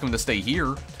she's welcome to stay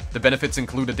here. The benefits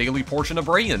include a daily portion of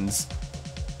brains.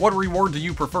 What reward do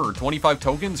you prefer, 25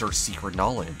 tokens or secret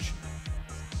knowledge?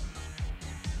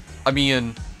 I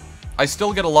mean, I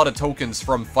still get a lot of tokens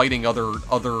from fighting other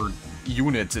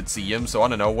units, it seems, so I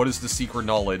don't know, what is the secret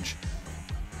knowledge?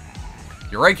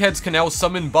 Your eggheads can now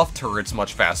summon buff turrets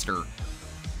much faster.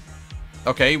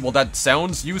 Okay, well that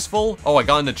sounds useful. Oh, I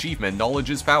got an achievement, knowledge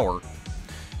is power.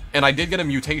 And I did get a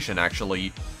mutation,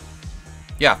 actually.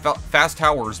 Yeah, fast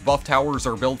towers, buff towers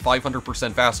are built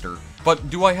 500% faster.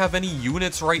 But do I have any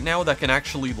units right now that can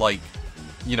actually, like,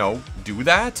 you know, do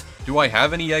that? Do I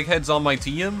have any eggheads on my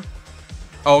team?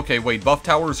 Oh, okay, wait, buff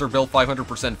towers are built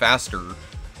 500% faster.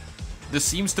 This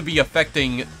seems to be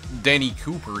affecting Danny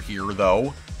Cooper here,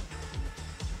 though.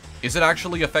 Is it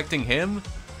actually affecting him?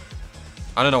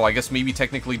 I don't know, I guess maybe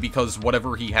technically because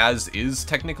whatever he has is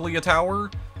technically a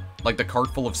tower? Like the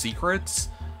cart full of secrets?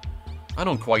 I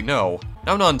don't quite know.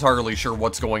 I'm not entirely sure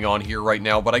what's going on here right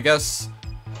now, but I guess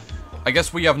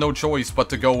we have no choice but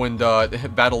to go and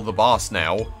battle the boss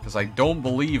now, because I don't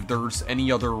believe there's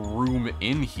any other room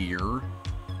in here.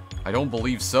 I don't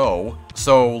believe so.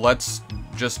 So let's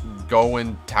just go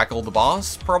and tackle the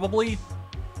boss, probably?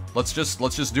 Let's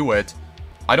just do it.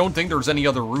 I don't think there's any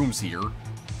other rooms here.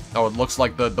 Oh, it looks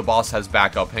like the boss has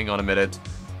backup. Hang on a minute.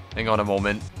 Hang on a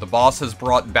moment. The boss has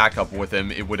brought backup with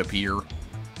him, it would appear.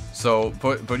 So,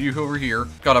 put you over here.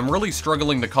 God, I'm really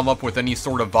struggling to come up with any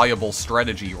sort of viable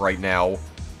strategy right now.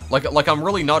 Like I'm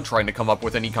really not trying to come up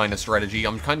with any kind of strategy.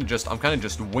 I'm kind of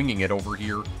just winging it over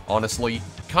here, honestly.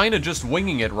 Kind of just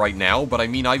winging it right now, but I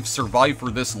mean, I've survived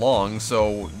for this long,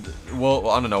 so, well,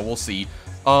 I don't know, we'll see.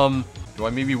 Do I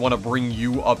maybe want to bring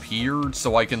you up here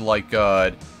so I can, like,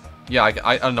 yeah,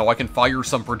 I don't know, I can fire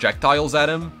some projectiles at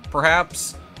him,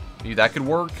 perhaps? Maybe that could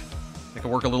work? It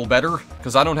could work a little better?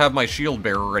 Because I don't have my shield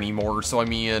bearer anymore, so I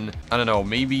mean, I don't know,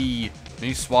 maybe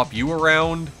swap you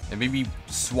around, and maybe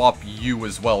swap you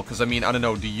as well, because I mean, I don't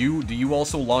know, do you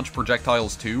also launch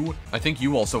projectiles too? I think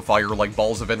you also fire, like,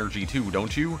 balls of energy too,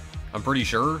 don't you? I'm pretty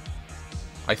sure.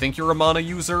 I think you're a mana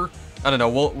user? I don't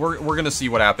know, we're gonna see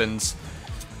what happens.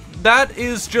 That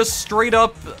is just straight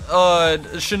up,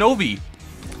 Shinobi.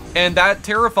 And that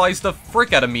terrifies the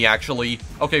frick out of me, actually.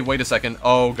 Okay, wait a second.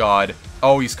 Oh, God.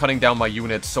 Oh, he's cutting down my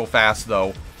units so fast,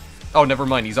 though. Oh, never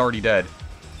mind. He's already dead.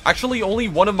 Actually, only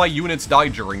one of my units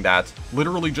died during that.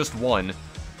 Literally just one.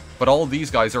 But all of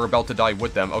these guys are about to die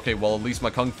with them. Okay, well, at least my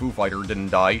Kung Fu Fighter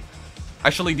didn't die.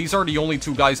 Actually, these are the only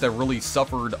two guys that really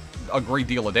suffered a great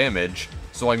deal of damage.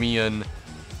 So, I mean...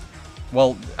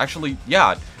 Well, actually,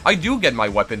 yeah, I do get my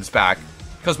weapons back.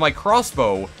 Because my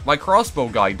crossbow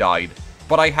guy died.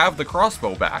 But I have the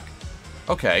crossbow back.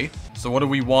 Okay, so what do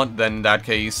we want then in that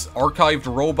case? Archived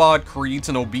robot creates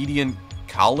an obedient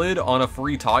Khalid on a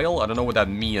free tile? I don't know what that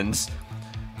means.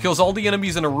 Kills all the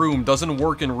enemies in a room, doesn't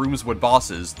work in rooms with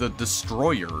bosses. The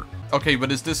Destroyer. Okay,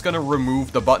 but is this gonna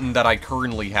remove the button that I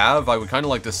currently have? I would kind of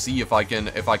like to see if I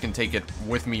can take it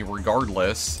with me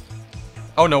regardless.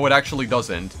 Oh no, it actually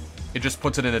doesn't. It just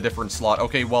puts it in a different slot.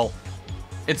 Okay, well,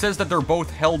 it says that they're both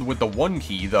held with the 1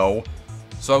 key, though.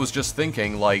 So I was just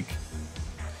thinking, like,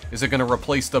 is it gonna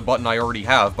replace the button I already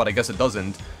have? But I guess it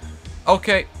doesn't.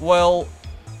 Okay, well,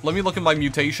 let me look at my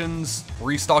mutations.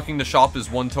 Restocking the shop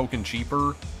is 1 token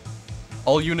cheaper.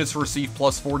 All units receive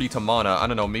plus 40 to mana. I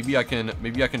don't know, maybe I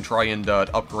can try and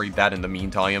upgrade that in the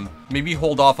meantime. Maybe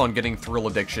hold off on getting Thrill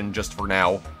Addiction just for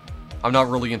now. I'm not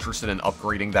really interested in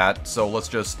upgrading that, so let's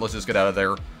just get out of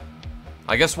there.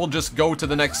 I guess we'll just go to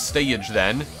the next stage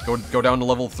then. Go down to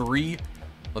level 3.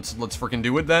 Let's freaking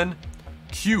do it then.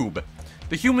 Cube.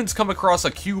 The humans come across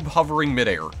a cube hovering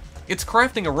midair. It's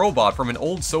crafting a robot from an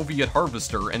old Soviet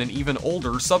harvester and an even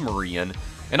older submarine.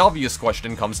 An obvious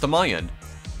question comes to mind.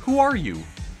 Who are you?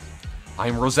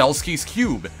 I'm Rosalski's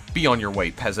cube. Be on your way,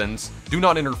 peasants. Do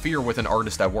not interfere with an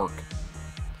artist at work.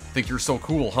 Think you're so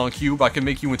cool, huh, Cube? I can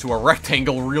make you into a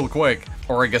rectangle real quick.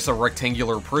 Or I guess a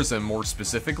rectangular prism, more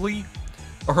specifically?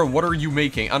 Or what are you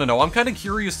making? I don't know, I'm kind of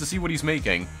curious to see what he's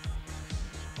making.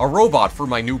 A robot for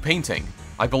my new painting.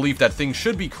 I believe that things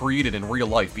should be created in real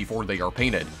life before they are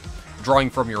painted. Drawing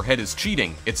from your head is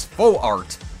cheating. It's faux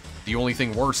art. The only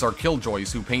thing worse are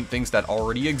killjoys who paint things that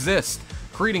already exist.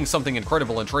 Creating something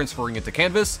incredible and transferring it to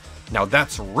canvas? Now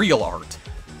that's real art.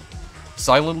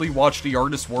 Silently watch the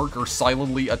artist work or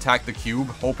silently attack the cube.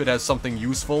 Hope it has something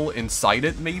useful inside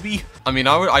it, maybe? I mean,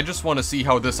 I just want to see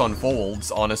how this unfolds,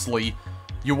 honestly.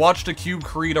 You watch the cube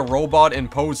create a robot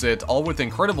and pose it, all with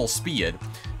incredible speed.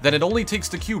 Then it only takes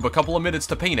the cube a couple of minutes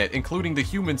to paint it, including the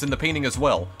humans in the painting as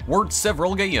well. Worth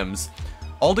several games.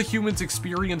 All the humans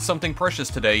experience something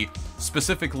precious today,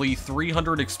 specifically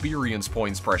 300 experience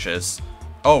points precious.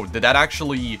 Oh, did that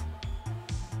actually...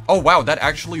 Oh wow, that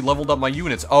actually leveled up my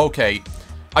units. Okay,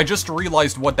 I just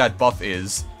realized what that buff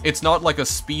is. It's not like a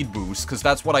speed boost, because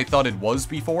that's what I thought it was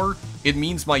before. It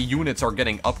means my units are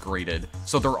getting upgraded,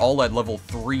 so they're all at level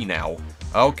 3 now.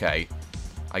 Okay,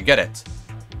 I get it.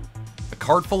 A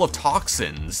cart full of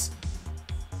toxins.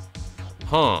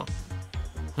 Huh.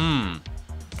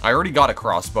 I already got a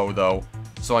crossbow, though,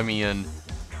 so I mean...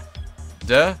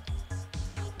 Duh?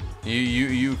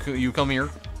 You come here.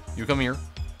 You come here.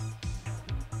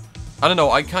 I don't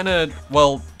know, I kinda...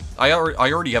 Well, I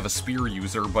already have a spear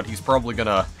user, but he's probably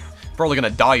gonna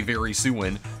die very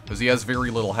soon, because he has very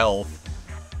little health.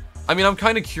 I mean, I'm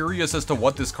kinda curious as to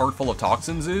what this cart full of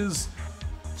toxins is.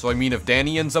 So, I mean, if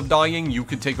Danny ends up dying, you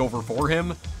could take over for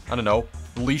him. I don't know.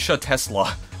 Leisha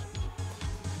Tesla.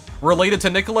 Related to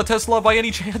Nikola Tesla by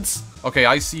any chance? Okay,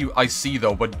 I see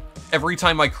though, but every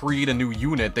time I create a new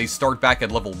unit, they start back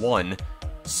at level 1.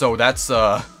 So that's,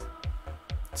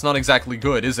 it's not exactly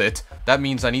good, is it? That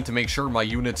means I need to make sure my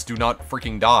units do not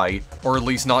freaking die. Or at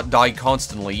least not die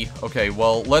constantly. Okay,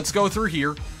 well, let's go through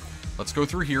here. Let's go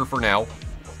through here for now.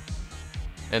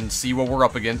 And see what we're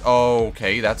up against. Oh,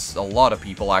 okay, that's a lot of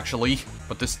people, actually.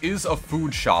 But this is a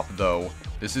food shop, though.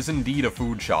 This is indeed a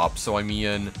food shop, so I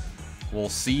mean... We'll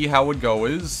see how it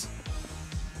goes.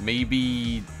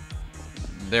 Maybe...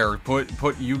 There,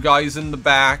 put you guys in the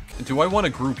back. Do I want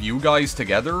to group you guys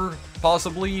together,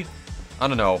 possibly? I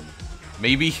don't know.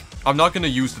 Maybe? I'm not going to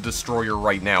use the Destroyer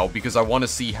right now, because I want to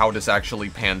see how this actually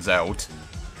pans out.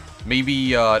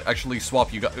 Maybe, actually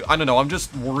swap you guys... I don't know, I'm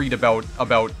just worried about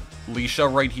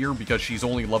Leisha right here, because she's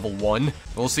only level 1.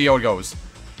 We'll see how it goes.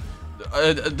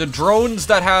 The drones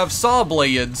that have saw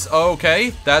blades.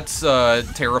 Okay, that's,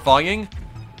 terrifying.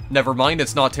 Never mind,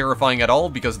 it's not terrifying at all,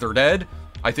 because they're dead.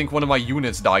 I think one of my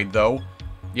units died, though.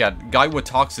 Yeah, guy with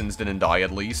toxins didn't die,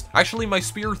 at least. Actually, my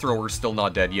spear thrower's still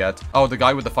not dead yet. Oh, the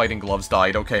guy with the fighting gloves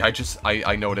died. Okay,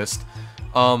 I noticed.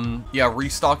 Yeah,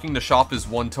 restocking the shop is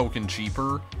 1 token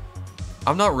cheaper.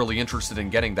 I'm not really interested in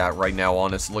getting that right now,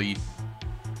 honestly. You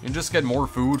can just get more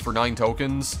food for 9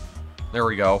 tokens. There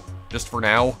we go. Just for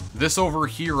now. This over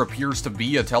here appears to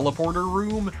be a teleporter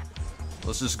room.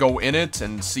 Let's just go in it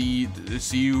and see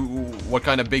what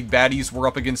kind of big baddies we're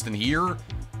up against in here.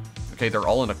 Okay, they're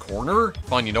all in a corner?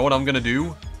 Fine, you know what I'm gonna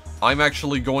do? I'm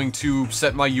actually going to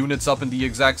set my units up in the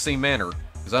exact same manner,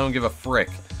 because I don't give a frick.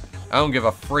 I don't give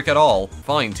a frick at all.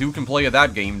 Fine, 2 can play at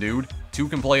that game, dude. Two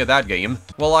can play at that game.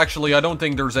 Well, actually, I don't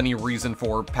think there's any reason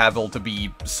for Pavel to be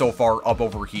so far up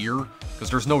over here, because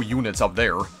there's no units up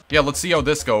there. Yeah, let's see how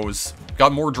this goes.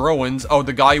 Got more drones. Oh,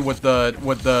 the guy with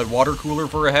the water cooler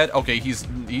for a head? Okay,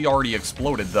 he already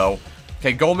exploded, though.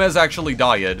 Okay, Gomez actually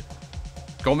died.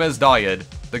 Gomez died.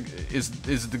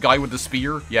 Is the guy with the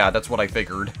spear? Yeah, that's what I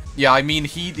figured. Yeah, I mean,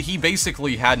 he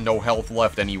basically had no health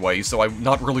left anyway, so I'm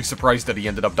not really surprised that he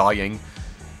ended up dying.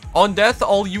 On death,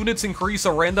 all units increase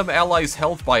a random ally's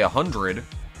health by 100.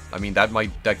 I mean,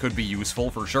 that could be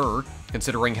useful for sure,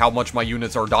 considering how much my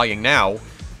units are dying now.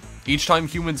 Each time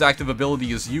human's active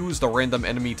ability is used, a random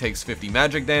enemy takes 50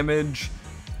 magic damage.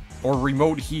 Or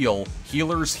remote heal.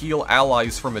 Healers heal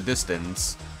allies from a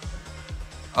distance.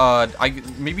 I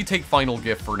maybe take Final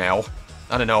Gift for now.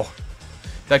 I don't know.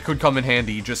 That could come in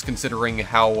handy, just considering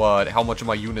how much of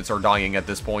my units are dying at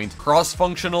this point.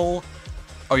 Cross-functional.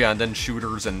 Oh yeah, and then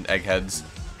shooters and eggheads.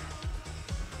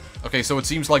 Okay, so it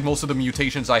seems like most of the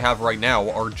mutations I have right now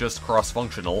are just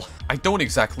cross-functional. I don't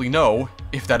exactly know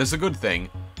if that is a good thing.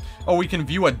 Oh, we can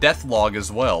view a death log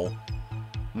as well.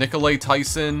 Nikolai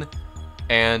Tyson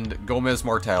and Gomez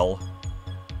Martel.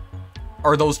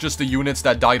 Are those just the units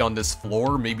that died on this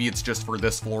floor? Maybe it's just for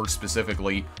this floor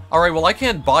specifically. Alright, well I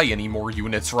can't buy any more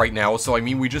units right now, so I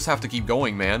mean we just have to keep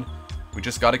going, man. We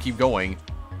just gotta keep going.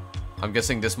 I'm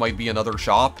guessing this might be another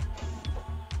shop.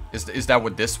 Is that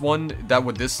what this one? That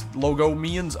what this logo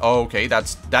means? Oh, okay,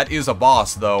 that is a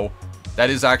boss though.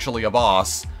 That is actually a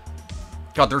boss.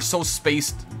 God, they're so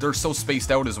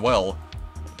spaced out as well.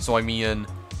 So I mean,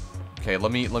 okay,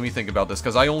 let me think about this,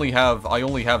 because I only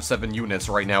have 7 units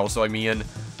right now, so I mean,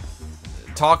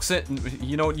 Toxic,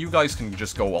 you know, you guys can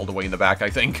just go all the way in the back, I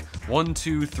think. 1,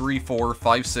 2, 3, 4,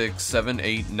 5, 6, 7,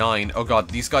 8, 9. Oh god,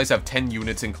 these guys have 10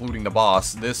 units, including the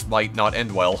boss. This might not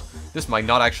end well. This might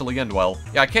not actually end well.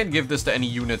 Yeah, I can't give this to any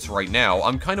units right now.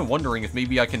 I'm kind of wondering if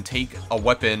maybe I can take a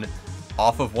weapon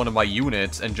off of one of my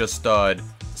units and just,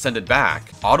 send it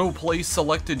back. Autoplay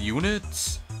selected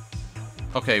units?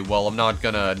 Okay, well, I'm not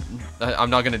gonna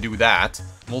do that.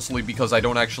 Mostly because I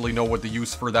don't actually know what the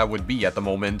use for that would be at the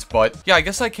moment, but yeah, I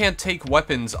guess I can't take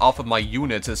weapons off of my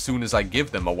units as soon as I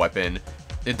give them a weapon.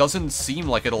 It doesn't seem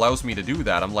like it allows me to do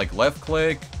that. I'm like, left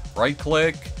click, right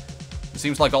click. It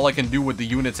seems like all I can do with the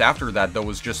units after that, though,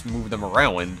 is just move them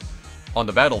around on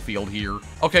the battlefield here.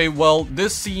 Okay, well,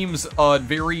 this seems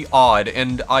very odd,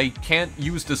 and I can't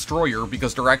use Destroyer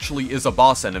because there actually is a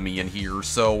boss enemy in here,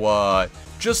 so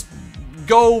just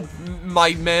go,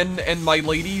 my men and my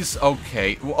ladies.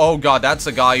 Okay. Oh god, that's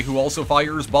a guy who also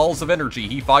fires balls of energy.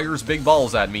 He fires big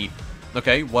balls at me.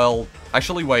 Okay, well,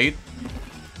 actually, wait.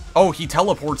 Oh, he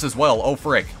teleports as well. Oh,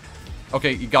 frick.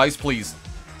 Okay, you guys, please.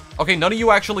 Okay, none of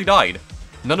you actually died.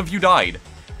 None of you died.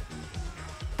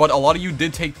 But a lot of you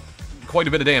did take quite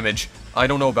a bit of damage. I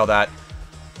don't know about that.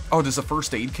 Oh, there's a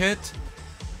first aid kit?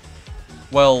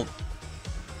 Well,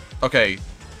 okay.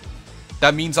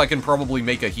 That means I can probably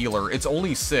make a healer. It's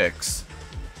only 6.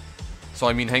 So,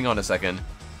 I mean, hang on a second.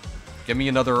 Give me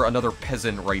another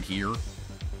peasant right here.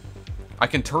 I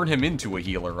can turn him into a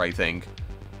healer, I think.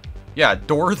 Yeah,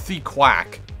 Dorothy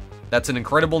Quack. That's an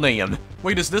incredible name.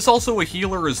 Wait, is this also a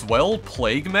healer as well?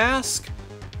 Plague Mask?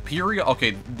 Period?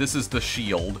 Okay, this is the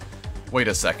shield. Wait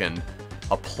a second.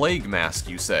 A Plague Mask,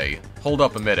 you say? Hold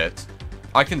up a minute.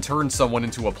 I can turn someone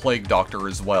into a Plague Doctor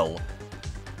as well.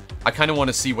 I kind of want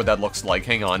to see what that looks like.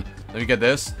 Hang on. Let me get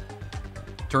this.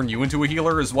 Turn you into a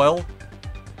healer as well?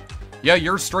 Yeah,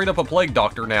 you're straight up a Plague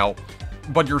Doctor now.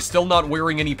 But you're still not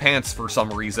wearing any pants for some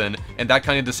reason, and that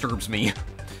kind of disturbs me.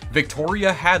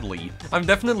 Victoria Hadley. I'm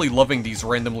definitely loving these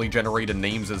randomly generated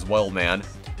names as well, man.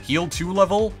 Heal 2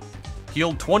 level?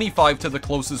 Heal 25 to the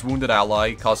closest wounded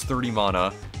ally, cost 30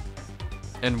 mana.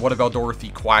 And what about Dorothy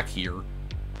Quack here?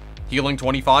 Healing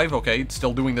 25? Okay, it's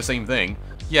still doing the same thing.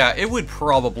 Yeah, it would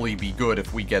probably be good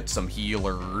if we get some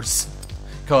healers.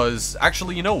 Because,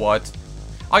 actually, you know what?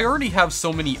 I already have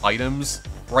so many items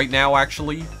right now,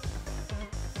 actually.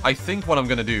 I think what I'm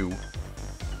gonna do...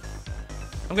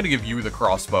 I'm gonna give you the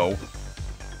crossbow.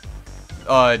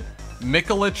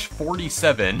 Mikulich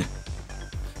 47.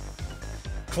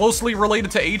 Closely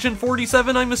related to Agent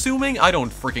 47, I'm assuming? I don't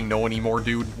freaking know anymore,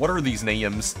 dude. What are these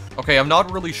names? Okay, I'm not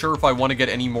really sure if I want to get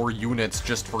any more units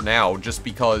just for now, just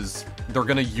because they're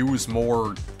gonna use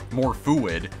more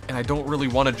food, and I don't really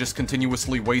want to just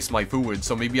continuously waste my food,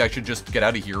 so maybe I should just get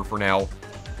out of here for now.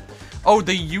 Oh,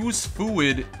 they use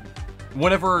food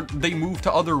whenever they move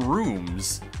to other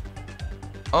rooms.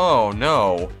 Oh,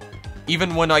 no.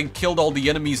 Even when I killed all the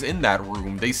enemies in that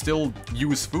room, they still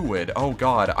use food. Oh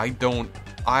god, I don't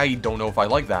I don't know if I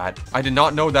like that. I did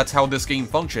not know that's how this game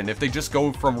functioned. If they just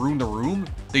go from room to room,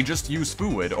 they just use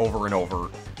food over and over.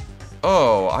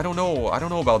 Oh, I don't know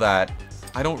about that.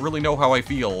 I don't really know how I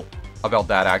feel about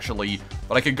that, actually.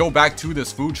 But I could go back to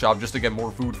this food shop just to get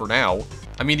more food for now.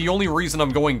 I mean, the only reason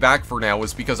I'm going back for now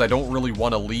is because I don't really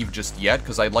want to leave just yet,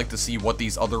 because I'd like to see what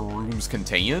these other rooms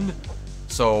contain.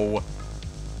 So,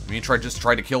 let me just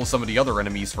try to kill some of the other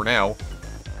enemies for now.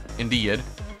 Indeed.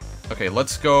 Okay,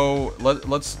 let's go.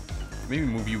 Let's maybe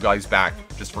move you guys back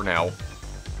just for now.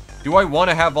 Do I want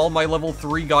to have all my level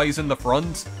 3 guys in the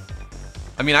front?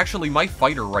 I mean, actually, my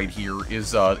fighter right here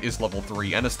is level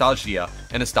 3. Anastasia,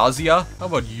 how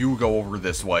about you go over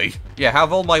this way? Yeah,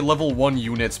 have all my level 1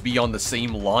 units be on the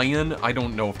same line. I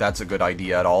don't know if that's a good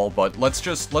idea at all, but let's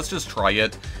just try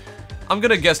it. I'm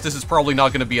gonna guess this is probably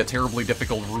not gonna be a terribly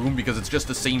difficult room because it's just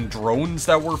the same drones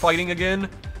that we're fighting again.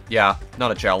 Yeah,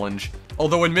 not a challenge.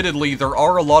 Although, admittedly, there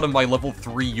are a lot of my level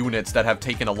 3 units that have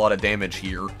taken a lot of damage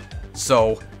here.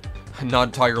 So, I'm not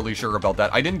entirely sure about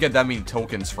that. I didn't get that many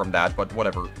tokens from that, but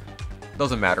whatever.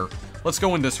 Doesn't matter. Let's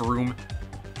go in this room.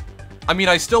 I mean,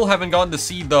 I still haven't gotten to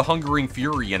see the Hungering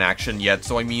Fury in action yet,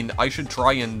 so I mean, I should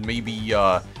try and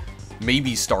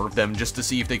maybe starve them just to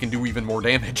see if they can do even more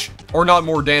damage. Or not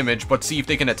more damage, but see if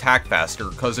they can attack faster,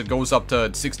 because it goes up to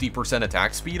 60%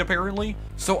 attack speed, apparently.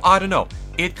 So, I don't know.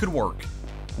 It could work.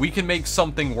 We can make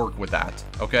something work with that,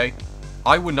 okay?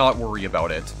 I would not worry about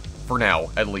it. For now,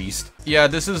 at least. Yeah,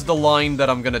 this is the line that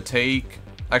I'm gonna take.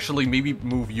 Actually, maybe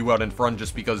move you out in front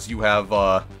just because you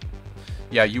have,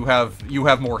 yeah, you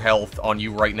have more health on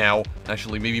you right now.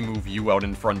 Actually, maybe move you out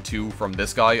in front too from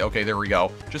this guy. Okay, there we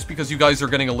go. Just because you guys are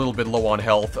getting a little bit low on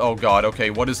health. Oh god, okay,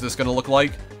 what is this gonna look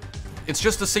like? It's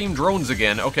just the same drones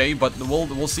again. Okay, but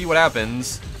we'll see what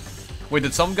happens. Wait,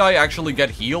 did some guy actually get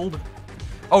healed?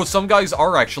 Oh, some guys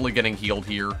are actually getting healed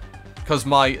here. Because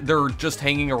they're just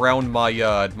hanging around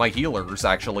my, my healers,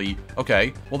 actually.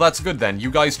 Okay, well that's good then.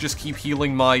 You guys just keep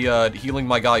healing my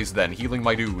guys then. Healing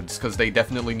my dudes, because they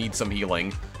definitely need some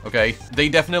healing. Okay? They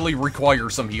definitely require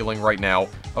some healing right now.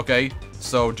 Okay?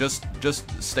 So, just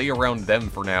stay around them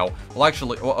for now. Well,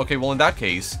 actually, okay, well in that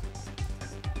case,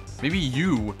 maybe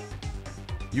you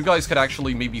guys could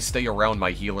actually maybe stay around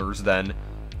my healers then.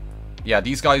 Yeah,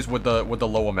 these guys with the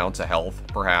low amounts of health,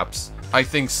 perhaps. I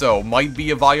think so. Might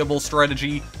be a viable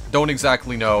strategy. Don't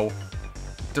exactly know.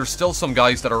 There's still some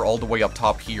guys that are all the way up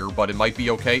top here, but it might be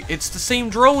okay. It's the same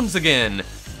drones again!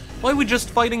 Why are we just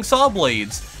fighting saw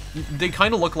blades? They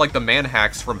kind of look like the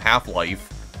man-hacks from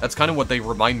Half-Life. That's kind of what they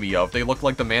remind me of. They look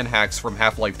like the man-hacks from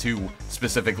Half-Life 2,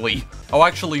 specifically. Oh,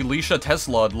 actually, Leisha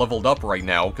Tesla leveled up right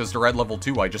now, because they're at level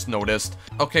 2, I just noticed.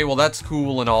 Okay, well that's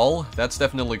cool and all. That's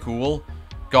definitely cool.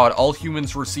 God, all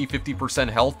humans receive 50%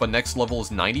 health, but next level is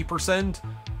 90%?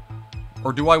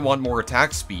 Or do I want more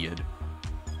attack speed?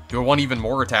 Do I want even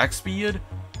more attack speed?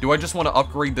 Do I just want to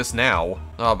upgrade this now?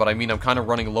 But I mean, I'm kind of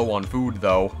running low on food,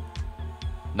 though.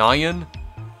 9?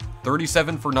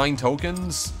 37 for 9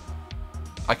 tokens?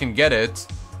 I can get it.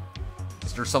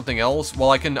 Is there something else?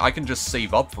 Well, I can just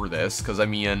save up for this, because I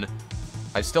mean,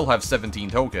 I still have 17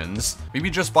 tokens. Maybe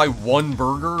just buy 1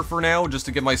 burger for now, just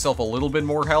to get myself a little bit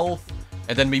more health.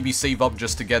 And then maybe save up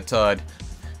just to get,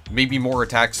 maybe more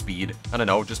attack speed. I don't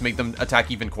know, just make them attack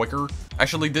even quicker.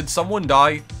 Actually, did someone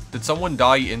die? Did someone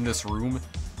die in this room?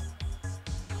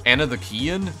 Anna the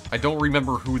Keyan? I don't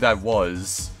remember who that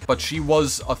was. But she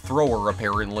was a thrower,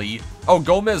 apparently. Oh,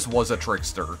 Gomez was a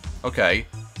trickster. Okay.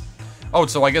 Oh,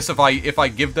 so I guess if I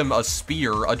give them a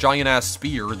spear, a giant-ass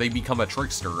spear, they become a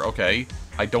trickster. Okay.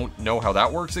 I don't know how that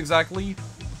works exactly.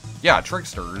 Yeah,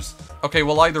 tricksters. Okay,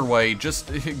 well, either way, just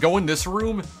go in this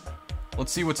room.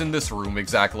 Let's see what's in this room,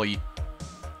 exactly.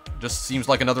 Just seems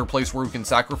like another place where we can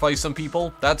sacrifice some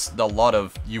people. That's a lot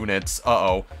of units.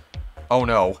 Uh-oh. Oh,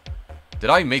 no.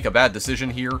 Did I make a bad decision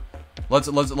here?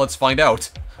 Let's find out.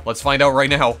 Let's find out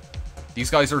right now. These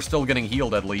guys are still getting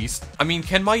healed, at least. I mean,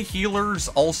 can my healers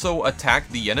also attack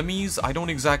the enemies? I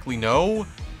don't exactly know.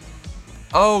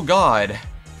 Oh, God.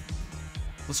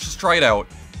 Let's just try it out.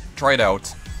 Try it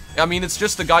out. I mean, it's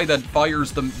just the guy that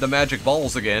fires the magic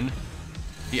balls again.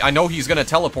 I know he's gonna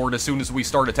teleport as soon as we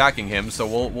start attacking him, so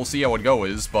we'll see how it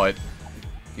goes, but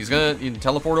he's gonna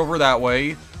teleport over that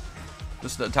way.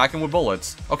 Just attack him with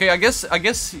bullets. Okay, I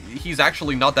guess he's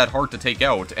actually not that hard to take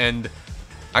out, and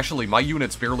actually, my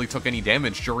units barely took any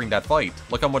damage during that fight.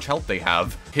 Look how much health they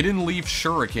have. Hidden Leaf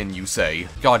Shuriken, you say?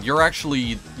 God, you're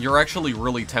actually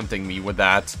really tempting me with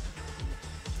that.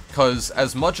 Because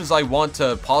as much as I want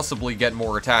to possibly get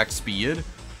more attack speed,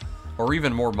 or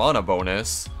even more mana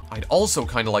bonus, I'd also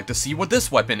kind of like to see what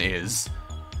this weapon is.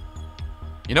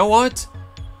 You know what?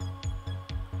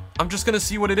 I'm just gonna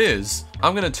see what it is.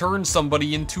 I'm gonna turn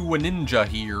somebody into a ninja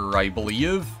here, I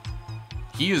believe.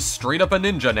 He is straight up a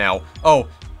ninja now. Oh,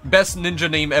 best ninja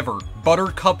name ever.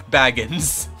 Buttercup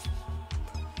Baggins.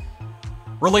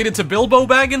 Related to Bilbo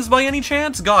Baggins by any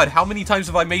chance? God, how many times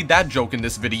have I made that joke in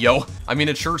this video? I mean,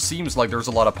 it sure seems like there's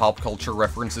a lot of pop culture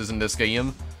references in this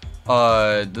game.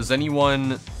 Does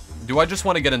anyone... Do I just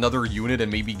want to get another unit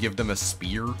and maybe give them a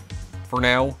spear for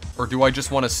now? Or do I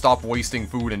just want to stop wasting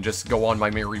food and just go on my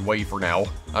merry way for now?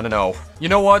 I don't know. You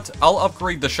know what? I'll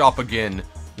upgrade the shop again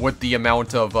with the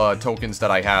amount of tokens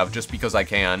that I have, just because I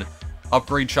can.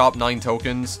 Upgrade shop 9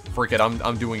 tokens. Frick it,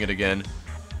 I'm doing it again.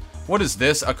 What is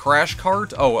this? A crash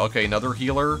cart? Oh, okay, another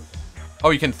healer.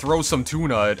 Oh, you can throw some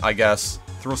tuna, I guess.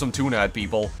 Throw some tuna at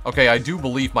people. Okay, I do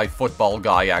believe my football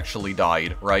guy actually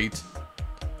died, right?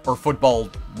 Or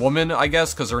football woman, I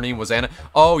guess, because her name was Anna.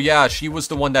 Oh, yeah, she was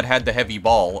the one that had the heavy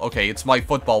ball. Okay, it's my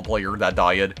football player that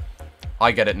died.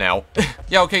 I get it now.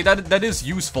 Yeah, okay, that is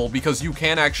useful, because you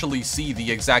can actually see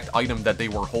the exact item that they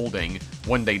were holding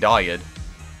when they died.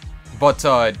 But,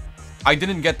 I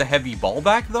didn't get the heavy ball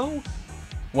back, though?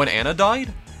 When Anna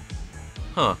died?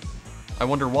 Huh. I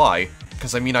wonder why.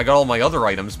 Because, I mean, I got all my other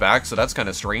items back, so that's kind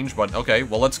of strange, but okay.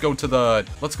 Well, let's go to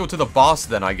the boss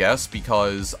then, I guess,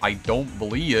 because I don't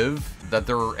believe that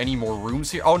there are any more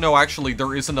rooms here. Oh, no, actually,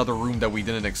 there is another room that we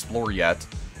didn't explore yet.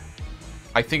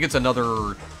 I think it's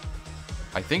another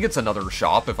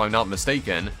shop, if I'm not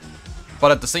mistaken.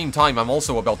 But at the same time, I'm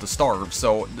also about to starve,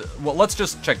 so... Well, let's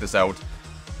just check this out.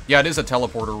 Yeah, it is a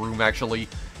teleporter room, actually.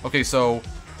 Okay, so...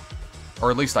 Or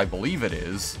at least I believe it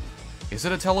is. Is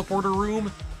it a teleporter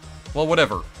room? Well,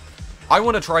 whatever. I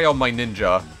want to try out my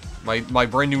ninja. My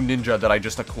brand new ninja that I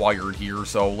just acquired here,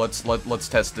 so let's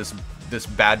test this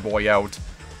bad boy out.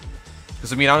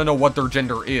 Because, I mean, I don't know what their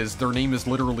gender is. Their name is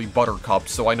literally Buttercup,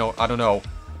 so I don't know.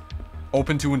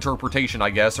 Open to interpretation, I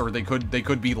guess, or they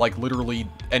could be, like, literally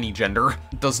any gender.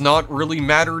 Does not really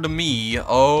matter to me.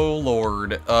 Oh,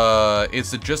 Lord.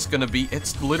 Is it just gonna be...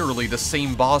 It's literally the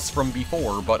same boss from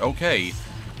before, but okay.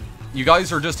 You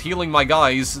guys are just healing my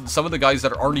guys, some of the guys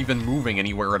that aren't even moving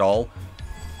anywhere at all.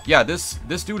 Yeah, this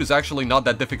dude is actually not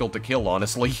that difficult to kill,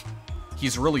 honestly.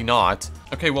 He's really not.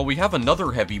 Okay, well, we have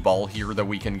another heavy ball here that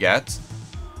we can get.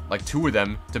 Like 2 of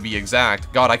them, to be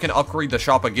exact. God, I can upgrade the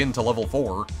shop again to level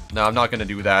 4. No, I'm not gonna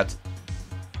do that.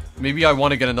 Maybe I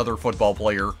want to get another football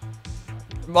player.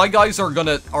 My guys are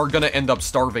gonna end up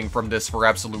starving from this for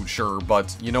absolute sure,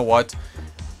 but you know what?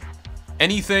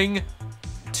 Anything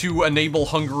to enable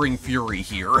Hungering Fury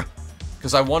here.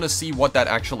 Because I want to see what that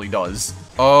actually does.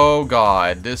 Oh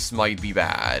god, this might be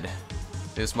bad.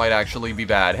 This might actually be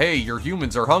bad. Hey, your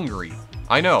humans are hungry.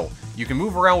 I know. You can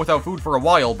move around without food for a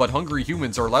while, but hungry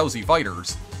humans are lousy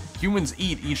fighters. Humans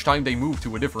eat each time they move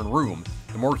to a different room.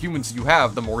 The more humans you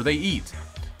have, the more they eat.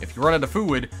 If you run out of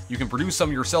food, you can produce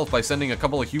some yourself by sending a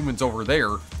couple of humans over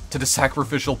there to the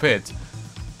sacrificial pit.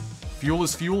 Fuel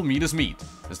is fuel, meat is meat.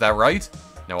 Is that right?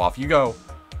 Now off you go.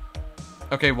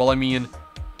 Okay, well, I mean,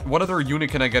 what other unit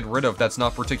can I get rid of that's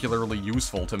not particularly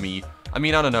useful to me? I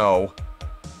mean, I don't know.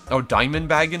 Oh, Diamond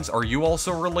Baggins, are you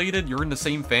also related? You're in the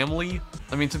same family?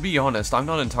 I mean, to be honest, I'm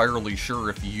not entirely sure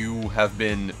if you have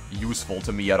been useful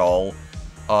to me at all.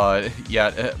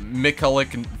 Yeah,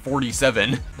 Mikulik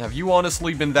 47. Have you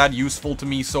honestly been that useful to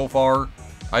me so far?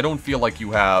 I don't feel like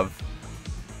you have.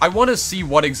 I want to see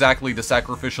what exactly the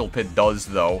sacrificial pit does,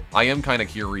 though. I am kind of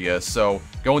curious, so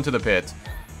go into the pit.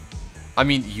 I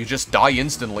mean, you just die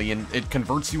instantly, and it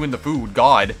converts you into food.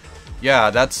 God. Yeah,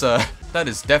 that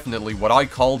is definitely what I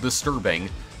call disturbing.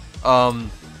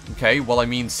 Okay, well, I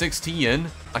mean, 16.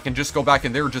 I can just go back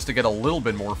in there just to get a little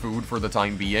bit more food for the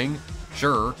time being.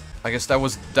 Sure. I guess that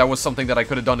was something that I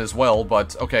could have done as well,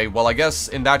 but okay, well, I guess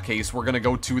in that case, we're gonna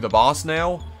go to the boss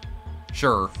now?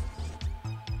 Sure.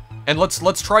 And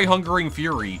let's try Hungering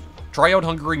Fury. Try out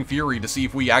Hungering Fury to see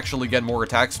if we actually get more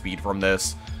attack speed from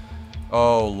this.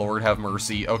 Oh, Lord have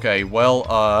mercy. Okay, well,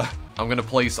 I'm gonna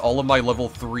place all of my level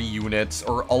 3 units,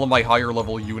 or all of my higher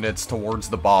level units towards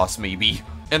the boss, maybe.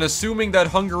 And assuming that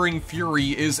Hungering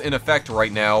Fury is in effect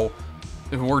right now,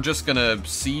 we're just gonna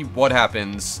see what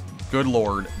happens. Good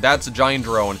lord, that's a giant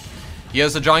drone. He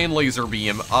has a giant laser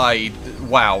beam.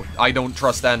 Wow, I don't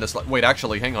trust that in this. Wait,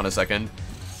 actually, hang on a second.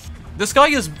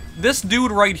 This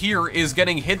dude right here is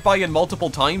getting hit by it multiple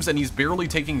times and he's barely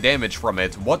taking damage from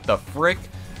it. What the frick?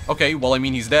 Okay, well, I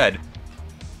mean, he's dead.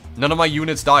 None of my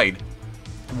units died.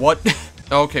 What?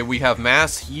 Okay, we have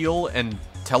mass, heal, and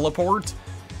teleport.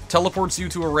 Teleports you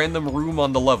to a random room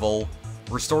on the level.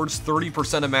 Restores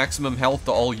 30% of maximum health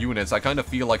to all units. I kind of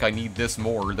feel like I need this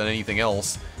more than anything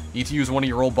else. Need to use one of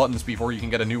your old buttons before you can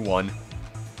get a new one.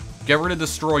 Get rid of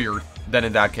Destroyer, then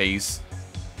in that case.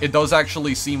 It does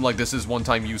actually seem like this is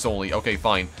one-time use only. Okay,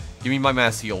 fine. Give me my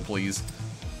mass heal, please.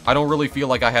 I don't really feel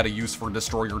like I had a use for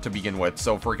Destroyer to begin with,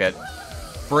 so forget.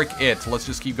 Frick it. Let's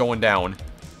just keep going down.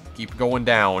 Keep going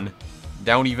down.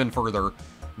 Down even further.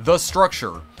 The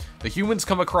structure. The humans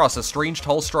come across a strange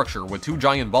tall structure with 2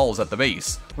 giant balls at the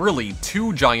base. Really,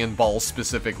 2 giant balls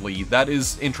specifically. That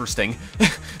is interesting.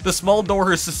 The small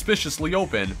door is suspiciously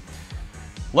open.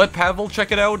 Let Pavel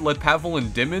check it out. Let Pavel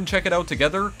and Dimon check it out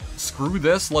together. Screw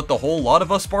this. Let the whole lot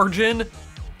of us barge in.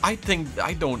 I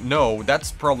don't know.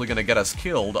 That's probably gonna get us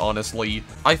killed, honestly.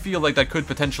 I feel like that could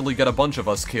potentially get a bunch of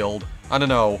us killed. I don't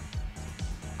know.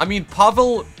 I mean,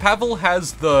 Pavel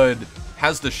has the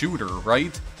shooter,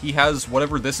 right? He has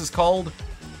whatever this is called.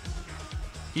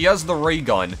 He has the ray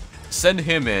gun. Send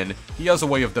him in. He has a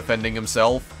way of defending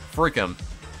himself. Frick him.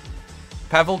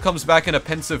 Pavel comes back in a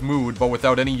pensive mood, but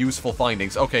without any useful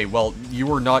findings. Okay, well,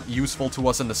 you are not useful to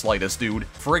us in the slightest, dude.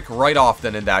 Frick right off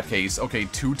then in that case. Okay,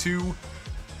 Tutu.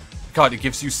 God, it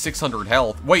gives you 600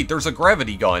 health. Wait, there's a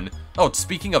gravity gun. Oh,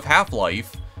 speaking of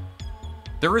Half-Life,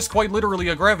 there is quite literally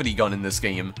a gravity gun in this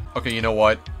game. Okay, you know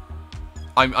what?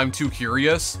 I'm too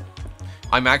curious.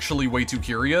 I'm actually way too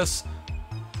curious.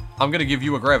 I'm gonna give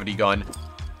you a gravity gun.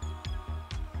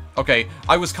 Okay,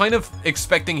 I was kind of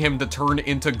expecting him to turn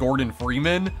into Gordon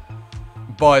Freeman,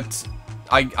 but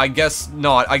I guess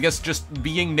not. I guess just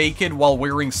being naked while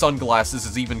wearing sunglasses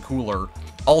is even cooler.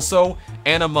 Also,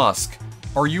 Anna Musk.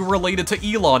 Are you related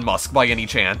to Elon Musk by any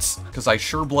chance? Because I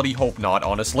sure bloody hope not,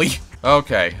 honestly.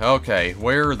 Okay,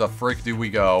 where the frick do we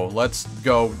go? Let's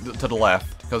go to the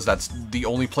left, because that's the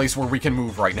only place where we can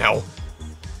move right now.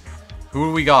 Who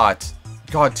do we got?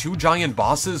 God, 2 giant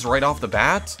bosses right off the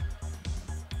bat?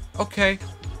 Okay,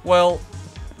 well,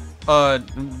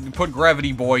 put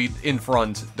Gravity Boy in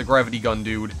front, the Gravity Gun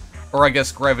dude. Or I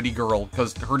guess Gravity Girl,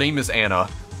 because her name is Anna.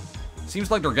 Seems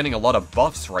like they're getting a lot of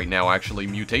buffs right now, actually.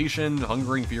 Mutation,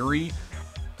 Hungering Fury.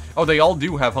 Oh, they all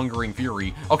do have Hungering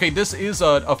Fury. Okay, this is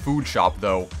a food shop,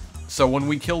 though. So when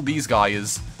we kill these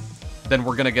guys, then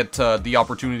we're gonna get the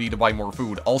opportunity to buy more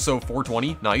food. Also,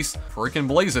 420, nice. Frickin'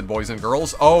 blaze it, boys and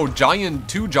girls. Oh, 2 giant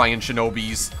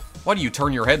shinobis. Why do you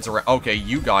turn your heads around? Okay,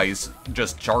 you guys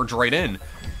just charge right in.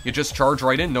 You just charge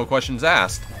right in, no questions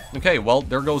asked. Okay, well,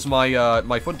 there goes my,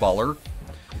 my footballer.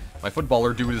 My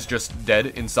footballer dude is just dead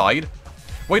inside.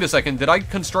 Wait a second, did I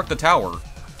construct a tower?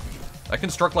 I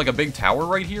construct like a big tower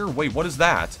right here? Wait, what is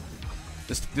that?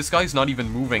 This guy's not even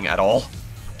moving at all.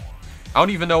 I don't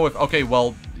even know if... Okay,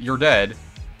 well, you're dead.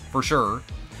 For sure.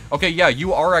 Okay, yeah,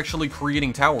 you are actually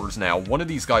creating towers now. One of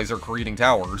these guys are creating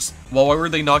towers. Well, why were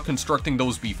they not constructing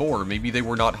those before? Maybe they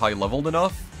were not high-leveled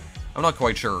enough? I'm not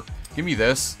quite sure. Give me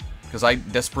this, because I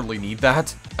desperately need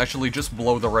that. Actually, just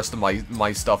blow the rest of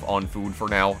my stuff on food for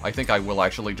now. I think I will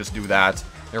actually just do that.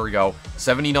 There we go.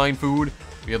 79 food.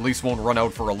 We at least won't run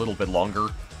out for a little bit longer.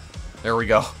 There we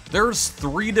go. There's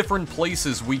 3 different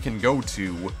places we can go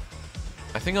to.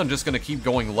 I think I'm just gonna keep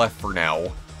going left for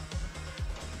now.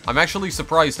 I'm actually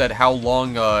surprised at how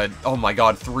long, oh my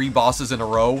god, 3 bosses in a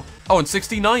row. Oh, and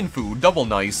 69 food, double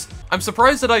nice. I'm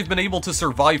surprised that I've been able to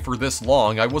survive for this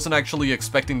long. I wasn't actually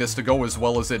expecting this to go as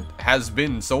well as it has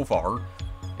been so far.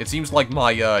 It seems like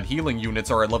my, healing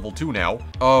units are at level 2 now.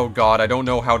 Oh god, I don't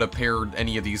know how to pair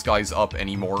any of these guys up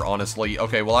anymore, honestly.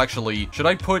 Okay, well actually, should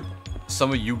I put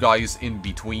some of you guys in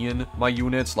between my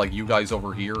units? Like you guys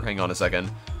over here? Hang on a second.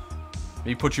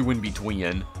 Maybe put you in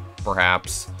between,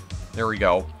 perhaps. There we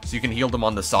go. So you can heal them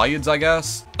on the sides, I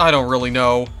guess? I don't really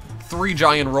know. 3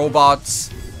 giant robots.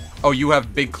 Oh, you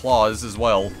have big claws as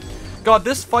well. God,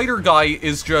 this fighter guy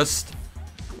is just...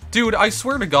 Dude, I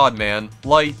swear to God, man.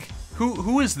 Like,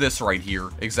 who is this right here,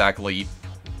 exactly?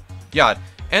 Yeah,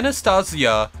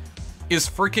 Anastasia is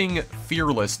freaking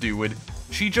fearless, dude.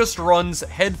 She just runs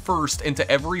headfirst into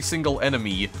every single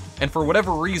enemy, and for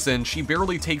whatever reason, she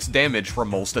barely takes damage from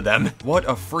most of them. What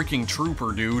a freaking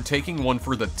trooper, dude, taking one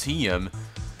for the team.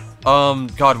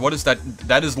 God, what is that?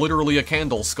 That is literally a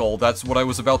candle skull, that's what I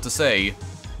was about to say.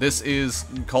 This is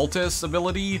Cultist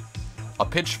ability, a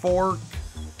pitchfork,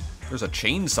 there's a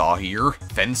chainsaw here,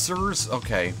 fencers,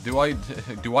 okay, do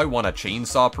I want a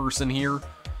chainsaw person here?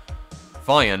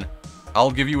 Fine. I'll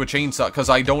give you a chainsaw, because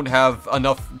I don't have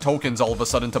enough tokens all of a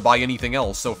sudden to buy anything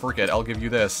else, so frick it, I'll give you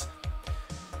this.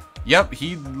 Yep,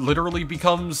 he literally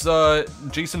becomes,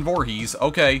 Jason Voorhees.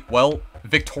 Okay, well,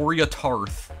 Victoria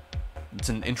Tarth. It's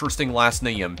an interesting last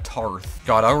name, Tarth.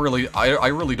 God, I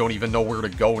really don't even know where to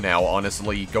go now,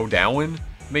 honestly. Go down,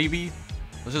 maybe?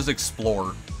 Let's just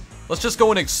explore. Let's just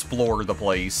go and explore the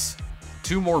place.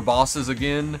 2 more bosses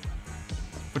again.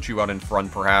 Put you out in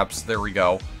front, perhaps. There we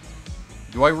go.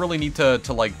 Do I really need to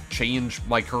like, change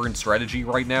my current strategy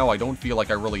right now? I don't feel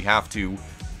like I really have to.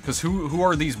 Because who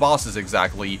are these bosses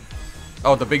exactly?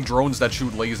 Oh, the big drones that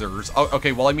shoot lasers. Oh,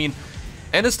 okay, well, I mean,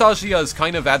 Anastasia is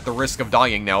kind of at the risk of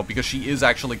dying now, because she is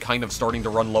actually kind of starting to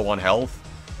run low on health.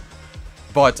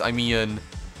 But, I mean,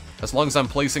 as long as I'm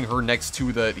placing her next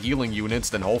to the healing units,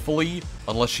 then hopefully,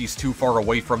 unless she's too far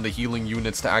away from the healing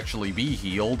units to actually be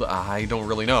healed, I don't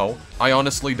really know. I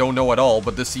honestly don't know at all,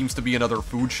 but this seems to be another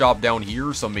food shop down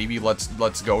here, so maybe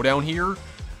let's go down here.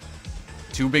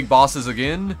 2 big bosses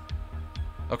again?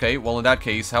 Okay, well in that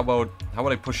case, how about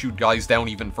I push you guys down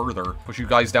even further? Push you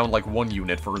guys down like 1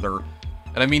 unit further.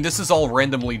 And I mean, this is all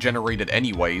randomly generated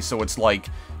anyway, so it's like,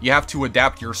 you have to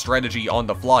adapt your strategy on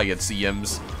the fly, it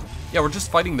seems. Yeah, we're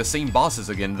just fighting the same bosses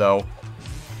again, though.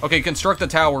 Okay, construct the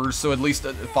towers, so at least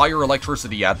fire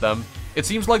electricity at them. It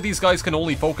seems like these guys can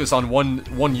only focus on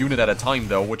one unit at a time,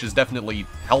 though, which is definitely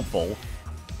helpful.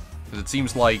 Because it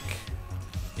seems like...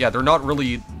 Yeah, they're not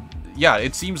really... Yeah,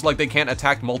 it seems like they can't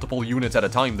attack multiple units at a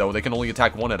time, though. They can only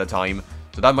attack 1 at a time.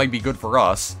 So that might be good for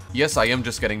us. Yes, I am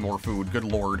just getting more food. Good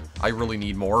lord. I really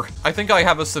need more. I think I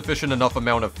have a sufficient enough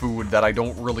amount of food that I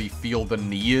don't really feel the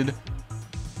need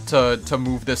to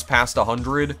move this past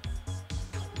 100.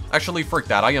 Actually, frick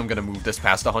that. I am gonna move this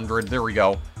past 100. There we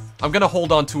go. I'm gonna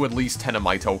hold on to at least 10 of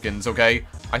my tokens, okay?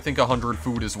 I think 100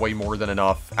 food is way more than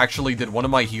enough. Actually, did one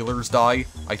of my healers die?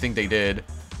 I think they did.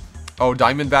 Oh,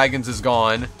 Diamond Baggins is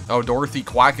gone. Oh, Dorothy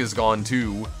Quack is gone,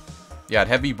 too. Yeah,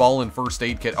 heavy ball and first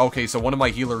aid kit. Okay, so one of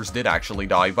my healers did actually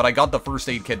die, but I got the first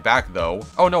aid kit back, though.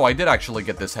 Oh, no, I did actually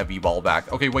get this heavy ball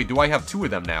back. Okay, wait, do I have 2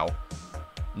 of them now?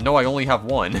 No, I only have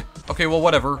 1. Okay, well,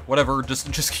 whatever.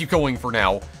 Just keep going for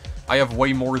now. I have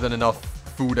way more than enough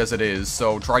food as it is,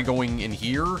 so try going in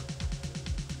here.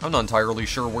 I'm not entirely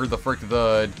sure where the frick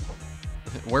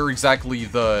where exactly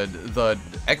the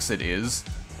exit is.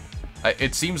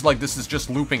 It seems like this is just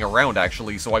looping around,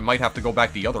 actually, so I might have to go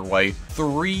back the other way.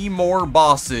 3 more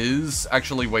bosses.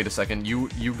 Actually, wait a second.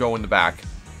 You go in the back.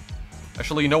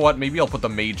 Actually, you know what? Maybe I'll put the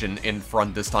mage in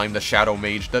front this time. The shadow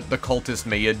mage. The cultist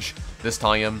mage this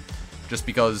time. Just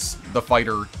because the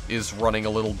fighter is running a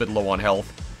little bit low on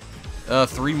health.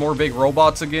 3 more big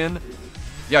robots again.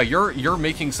 Yeah, you're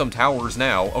making some towers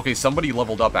now. Okay, somebody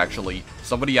leveled up, actually.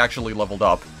 Somebody actually leveled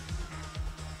up.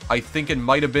 I think it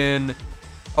might have been...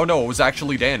 Oh no, it was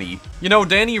actually Danny. You know,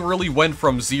 Danny really went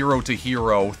from 0 to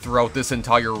hero throughout this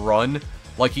entire run.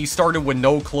 Like, he started with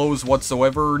no clothes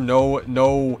whatsoever,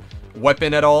 no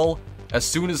weapon at all. As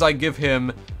soon as I give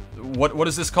him... What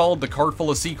is this called? The card full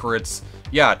of secrets.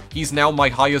 Yeah, he's now my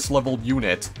highest leveled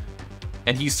unit.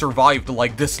 And he survived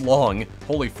like this long.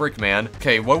 Holy frick, man.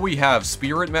 Okay, what do we have?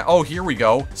 Spirit man. Oh, here we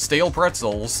go. Stale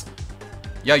pretzels.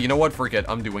 Yeah, you know what? Frick it.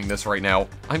 I'm doing this right now.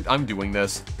 I'm doing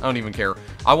this. I don't even care.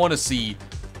 I want to see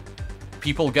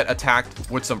people get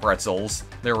attacked with some pretzels.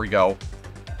 There we go.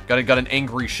 Got an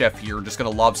angry chef here, just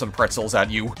gonna lob some pretzels at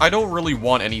you. I don't really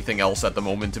want anything else at the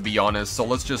moment, to be honest, so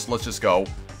let's just go.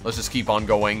 Let's just keep on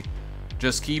going.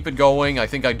 Just keep it going. I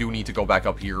think I do need to go back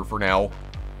up here for now.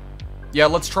 Yeah,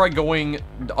 let's try going,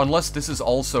 unless this is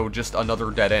also just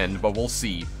another dead end, but we'll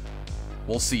see.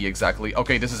 We'll see exactly.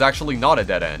 Okay, this is actually not a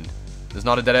dead end. This is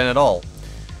not a dead end at all.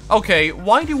 Okay,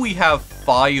 why do we have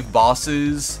 5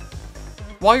 bosses?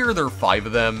 Why are there 5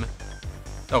 of them?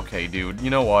 Okay, dude, you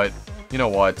know what? You know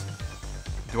what?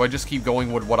 Do I just keep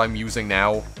going with what I'm using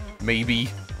now? Maybe.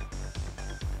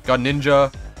 Got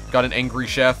ninja. Got an angry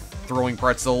chef throwing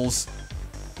pretzels.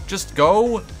 Just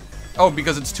go? Oh,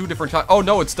 because it's 2 different times. Oh,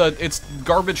 no, it's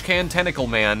Garbage Can Tentacle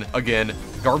Man again.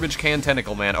 Garbage Can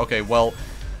Tentacle Man. Okay, well,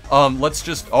 let's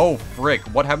just... Oh, frick.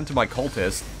 What happened to my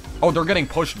cultist? Oh, they're getting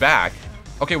pushed back.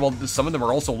 Okay, well, some of them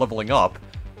are also leveling up.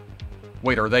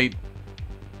 Wait, are they...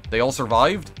 They all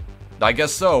survived? I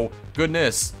guess so.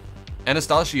 Goodness.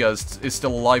 Anastasia is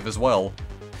still alive as well.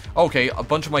 Okay, a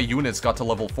bunch of my units got to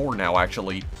level 4 now,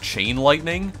 actually. Chain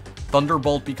Lightning?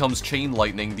 Thunderbolt becomes Chain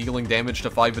Lightning, dealing damage to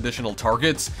 5 additional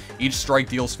targets. Each strike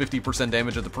deals 50%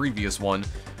 damage of the previous one.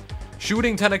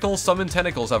 Shooting Tentacles. Summon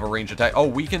Tentacles have a range attack. Oh,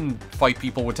 we can fight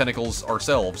people with tentacles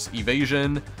ourselves.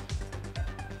 Evasion.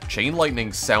 Chain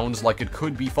Lightning sounds like it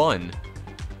could be fun.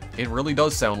 It really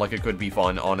does sound like it could be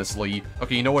fun, honestly.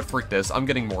 Okay, you know what? Frick this. I'm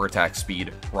getting more attack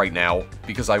speed right now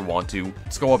because I want to.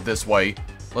 Let's go up this way.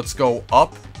 Let's go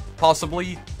up,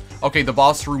 possibly. Okay, the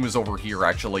boss room is over here,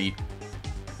 actually.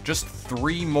 Just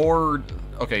 3 more...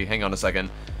 Okay, hang on a second.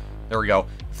 There we go.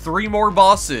 3 more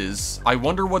bosses. I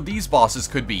wonder what these bosses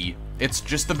could be. It's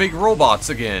just the big robots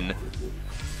again.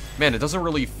 Man, it doesn't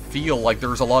really feel like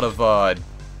there's a lot of,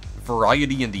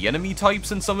 variety in the enemy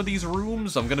types in some of these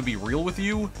rooms. I'm gonna be real with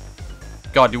you.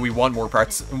 God, do we want more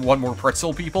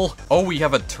pretzel people? Oh, we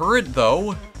have a turret,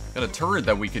 though. Got a turret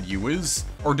that we could use.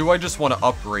 Or do I just want to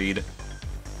upgrade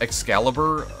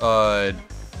Excalibur? I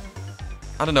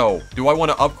don't know. Do I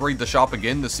want to upgrade the shop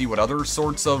again to see what other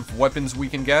sorts of weapons we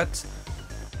can get?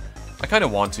 I kind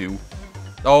of want to.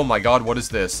 Oh my god, what is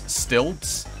this?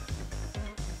 Stilts?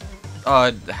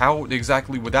 How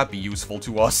exactly would that be useful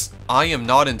to us? I am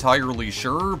not entirely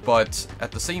sure, but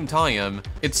at the same time,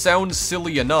 it sounds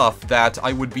silly enough that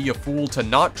I would be a fool to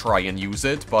not try and use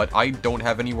it, but I don't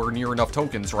have anywhere near enough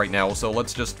tokens right now, so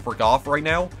let's just frick off right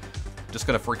now. Just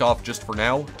gonna frick off just for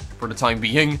now, for the time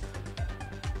being.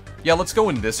 Yeah, let's go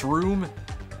in this room.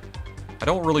 I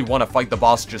don't really want to fight the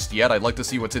boss just yet. I'd like to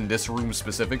see what's in this room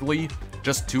specifically.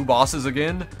 Just 2 bosses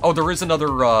again? Oh, there is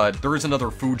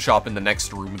another food shop in the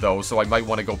next room, though, so I might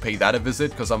want to go pay that a visit,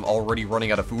 because I'm already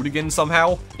running out of food again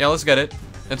somehow. Yeah, let's get it.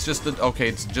 It's just that, okay,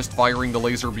 it's just firing the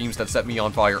laser beams that set me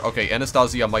on fire. Okay,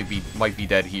 Anastasia might be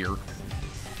dead here.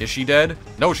 Is she dead?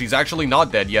 No, she's actually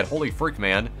not dead yet. Holy frick,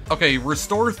 man. Okay,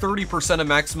 restore 30% of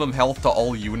maximum health to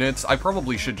all units. I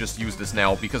probably should just use this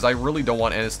now, because I really don't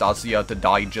want Anastasia to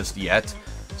die just yet.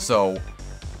 So,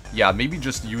 yeah, maybe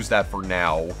just use that for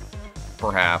now.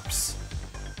 Perhaps.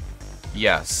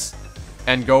 Yes.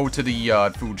 And go to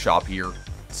the food shop here.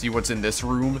 See what's in this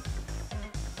room.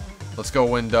 Let's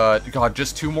go and, God,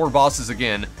 just 2 more bosses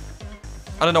again.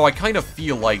 I don't know, I kind of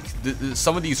feel like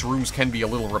some of these rooms can be a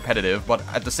little repetitive, but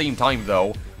at the same time,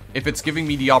 though, if it's giving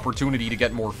me the opportunity to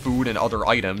get more food and other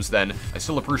items, then I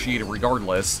still appreciate it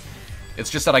regardless. It's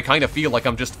just that I kind of feel like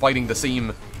I'm just fighting the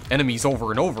same enemies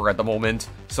over and over at the moment,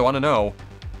 so I don't know.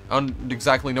 I don't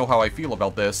exactly know how I feel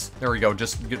about this. There we go,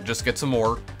 just get some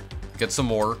more. Get some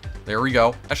more. There we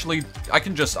go. Actually, I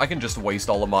can just waste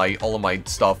all of my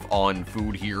stuff on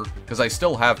food here, because I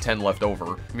still have 10 left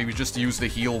over. Maybe just use the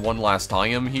heal one last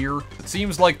time here. It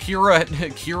seems like Kira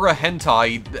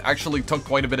Hentai actually took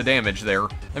quite a bit of damage there.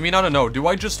 I mean, I don't know. Do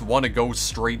I just want to go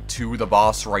straight to the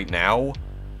boss right now?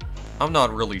 I'm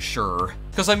not really sure.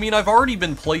 Because, I mean, I've already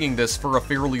been playing this for a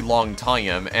fairly long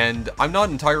time, and I'm not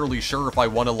entirely sure if I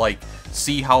want to, like,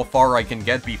 see how far I can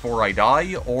get before I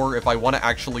die, or if I want to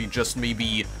actually just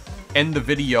maybe end the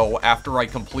video after I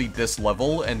complete this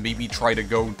level, and maybe try to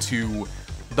go to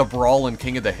the Brawl and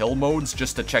King of the Hill modes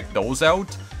just to check those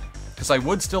out. Because I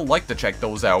would still like to check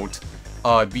those out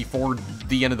before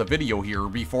the end of the video here,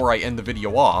 before I end the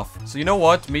video off. So you know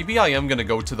what? Maybe I am going to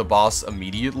go to the boss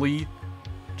immediately,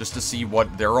 just to see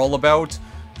what they're all about.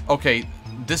 Okay,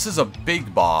 this is a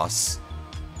big boss.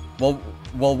 Well,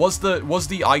 was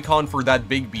the icon for that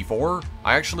big before?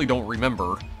 I actually don't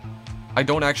remember. I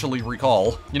don't actually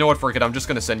recall. You know what, frick it, I'm just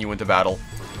gonna send you into battle.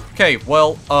 Okay,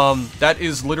 well, that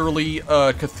is literally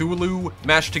Cthulhu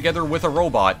mashed together with a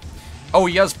robot. Oh,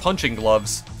 he has punching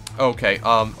gloves. Okay,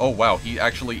 oh wow, he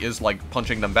actually is, like,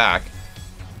 punching them back.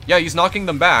 Yeah, he's knocking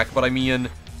them back, but I mean,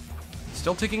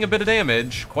 still taking a bit of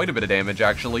damage. Quite a bit of damage,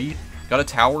 actually. Got a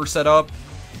tower set up.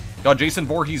 God, Jason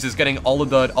Voorhees is getting all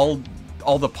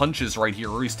the punches right here,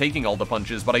 or he's taking all the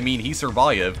punches, but I mean, he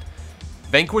survived.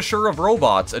 Vanquisher of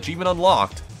Robots, achievement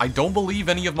unlocked. I don't believe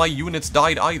any of my units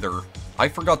died either. I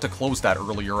forgot to close that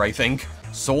earlier, I think.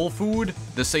 Soul Food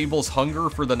disables hunger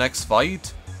for the next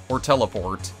fight, or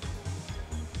teleport.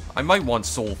 I might want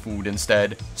Soul Food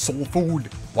instead. Soul Food!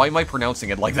 Why am I pronouncing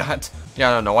it like that?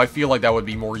 Yeah, I don't know, I feel like that would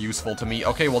be more useful to me.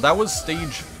 Okay, well that was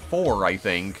stage 4, I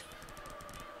think.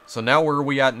 So now where are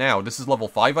we at now? This is level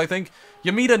 5, I think?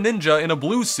 You meet a ninja in a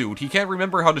blue suit. He can't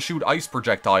remember how to shoot ice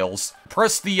projectiles.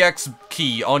 Press the X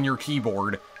key on your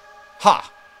keyboard.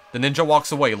 Ha! The ninja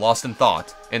walks away, lost in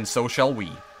thought. And so shall we.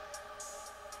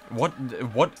 What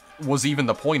was even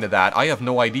the point of that? I have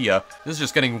no idea. This is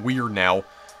just getting weird now.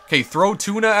 Okay, throw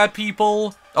tuna at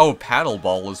people. Oh, paddle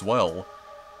ball as well.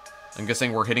 I'm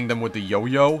guessing we're hitting them with the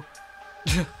yo-yo.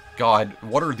 God,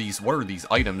 what are these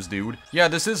items, dude? Yeah,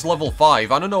 this is level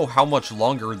 5. I don't know how much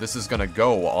longer this is gonna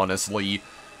go, honestly.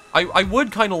 I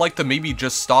would kind of like to maybe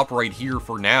just stop right here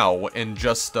for now and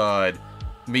just,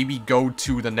 maybe go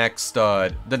to the next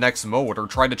mode, or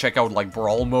try to check out, like,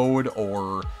 Brawl mode,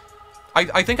 or...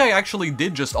 I think I actually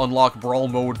did just unlock Brawl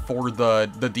mode for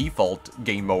the default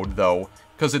game mode, though,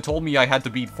 because it told me I had to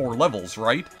beat 4 levels,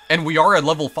 right? And we are at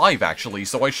level 5, actually,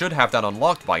 so I should have that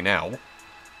unlocked by now.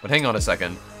 But hang on a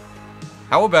second.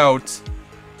 How about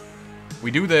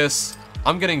we do this?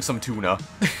 I'm getting some tuna.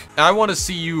 I want to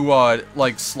see you,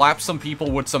 like, slap some people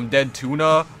with some dead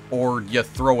tuna, or you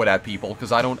throw it at people,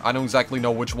 because I don't exactly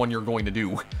know which one you're going to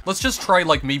do. Let's just try,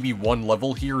 like, maybe 1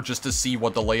 level here, just to see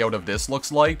what the layout of this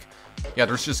looks like. Yeah,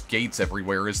 there's just gates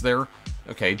everywhere, is there?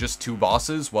 Okay, just 2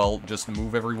 bosses? Well, just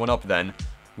move everyone up then.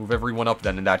 Move everyone up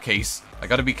then in that case. I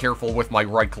gotta be careful with my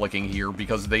right-clicking here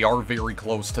because they are very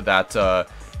close to that,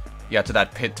 yeah, to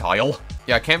that pit tile.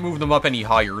 Yeah, I can't move them up any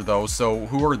higher though, so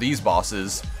who are these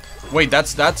bosses? Wait,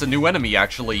 that's a new enemy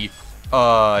actually.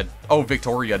 Oh,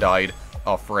 Victoria died.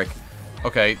 Oh, frick.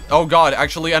 Okay. Oh god,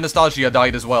 actually Anastasia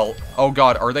died as well. Oh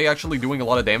god, are they actually doing a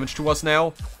lot of damage to us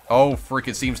now? Oh, frick,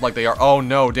 it seems like they are. Oh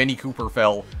no, Danny Cooper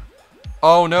fell.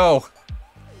 Oh no.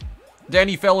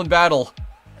 Danny fell in battle.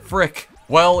 Frick.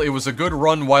 Well, it was a good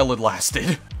run while it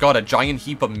lasted. Got a giant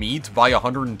heap of meat, buy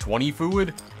 120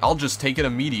 food? I'll just take it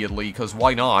immediately, because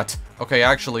why not? Okay,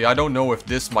 actually, I don't know if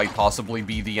this might possibly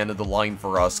be the end of the line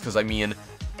for us, because, I mean,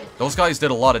 those guys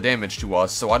did a lot of damage to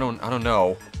us, so I don't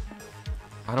know.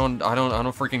 I don't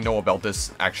freaking know about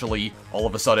this, actually, all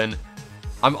of a sudden.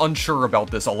 I'm unsure about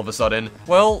this all of a sudden.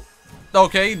 Well,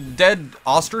 okay, dead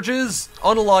ostriches?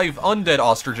 Unalive, undead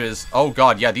ostriches. Oh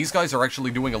god, yeah, these guys are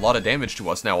actually doing a lot of damage to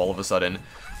us now all of a sudden.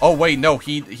 Oh wait, no,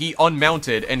 he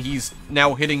unmounted, and he's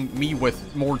now hitting me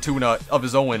with more tuna of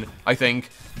his own, I think.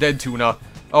 Dead tuna.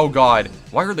 Oh god,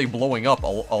 why are they blowing up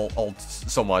all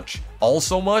so much? All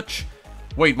so much?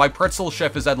 Wait, my pretzel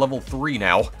chef is at level 3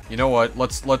 now. You know what,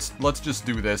 let's just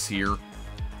do this here.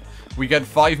 We get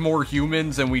 5 more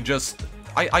humans, and we just...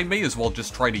 I may as well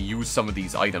just try to use some of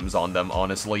these items on them,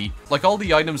 honestly. Like, all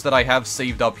the items that I have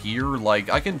saved up here, like,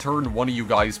 I can turn one of you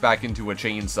guys back into a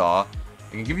chainsaw. I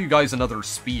can give you guys another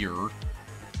spear.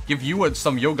 Give you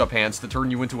some yoga pants to turn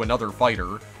you into another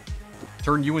fighter.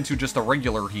 Turn you into just a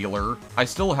regular healer. I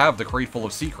still have the crate full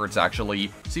of secrets,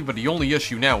 actually. See, but the only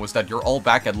issue now is that you're all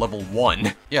back at level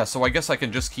 1. Yeah, so I guess I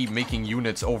can just keep making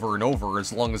units over and over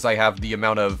as long as I have the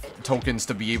amount of tokens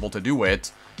to be able to do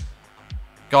it.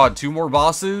 God, 2 more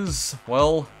bosses?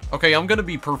 Well, okay, I'm gonna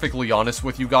be perfectly honest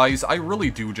with you guys. I really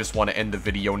do just want to end the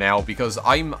video now because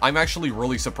I'm actually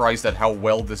really surprised at how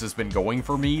well this has been going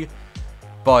for me.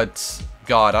 But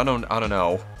god, I don't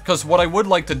know. Because what I would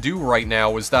like to do right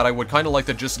now is that I would kind of like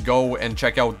to just go and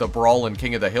check out the Brawl and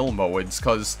King of the Hill modes,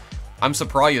 because I'm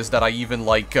surprised that I even,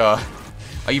 like, I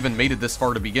even made it this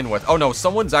far to begin with. Oh no,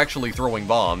 someone's actually throwing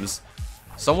bombs.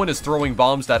 Someone is throwing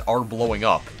bombs that are blowing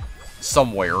up.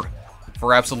 Somewhere.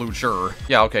 For absolute sure.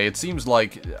 Yeah, okay, it seems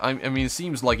like, I mean, it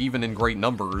seems like even in great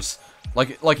numbers,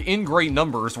 like in great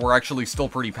numbers, we're actually still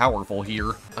pretty powerful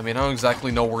here. I mean, I don't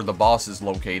exactly know where the boss is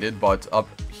located, but up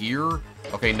here?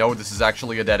 Okay, no, this is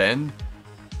actually a dead end.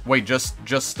 Wait, just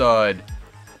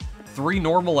 3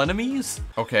 normal enemies?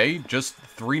 Okay, just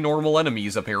 3 normal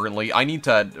enemies, apparently. I need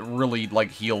to really, like,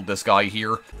 heal this guy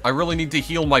here. I really need to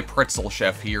heal my pretzel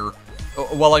chef here.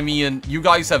 Well, I mean, you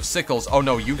guys have sickles. Oh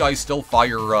no, you guys still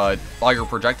fire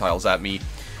projectiles at me.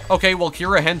 Okay, well,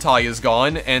 Kira Hentai is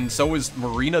gone, and so is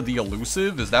Marina the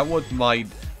Elusive. Is that what my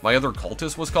other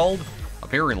cultist was called?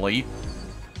 Apparently.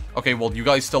 Okay, well, you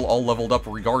guys still all leveled up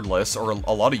regardless, or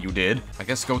a lot of you did. I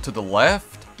guess go to the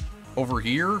left? Over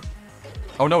here?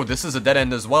 Oh no, this is a dead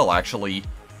end as well, actually.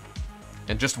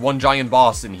 And just 1 giant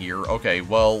boss in here. Okay,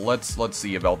 well, let's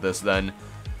see about this then.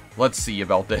 Let's see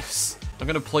about this. I'm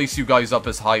gonna place you guys up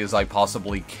as high as I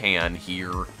possibly can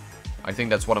here. I think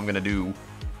that's what I'm gonna do.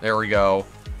 There we go.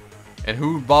 And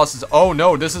who boss is... Oh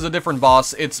no, this is a different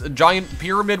boss. It's a giant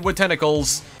pyramid with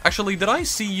tentacles. Actually, did I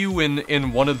see you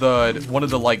in one of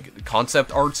the like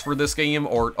concept arts for this game?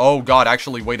 Or oh god,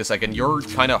 actually, wait a second. You're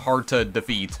kind of hard to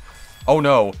defeat. Oh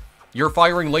no, you're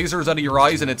firing lasers out of your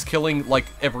eyes and it's killing like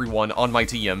everyone on my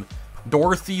team.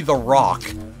 Dorothy the Rock.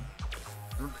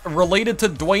 Related to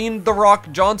Dwayne The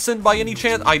Rock Johnson by any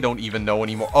chance? I don't even know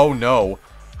anymore. Oh no.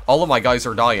 All of my guys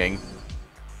are dying.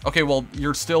 Okay, well,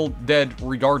 you're still dead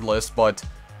regardless, but...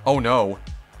 Oh no.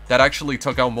 That actually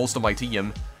took out most of my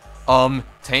team.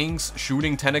 Tanks,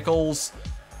 shooting tentacles...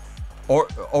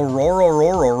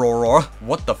 Aurora.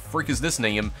 What the frick is this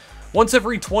name? Once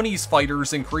every 20 seconds,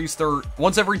 fighters increase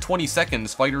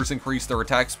their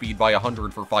attack speed by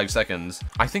 100 for 5 seconds.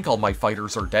 I think all my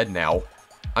fighters are dead now.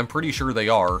 I'm pretty sure they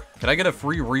are. Can I get a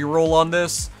free reroll on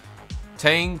this?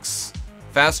 Tanks,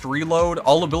 fast reload,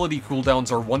 all ability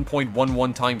cooldowns are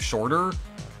 1.11 times shorter.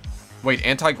 Wait,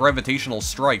 anti-gravitational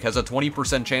strike has a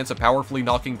 20% chance of powerfully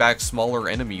knocking back smaller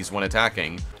enemies when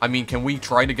attacking. I mean, can we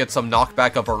try to get some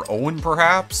knockback of our own,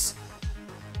 perhaps?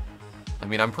 I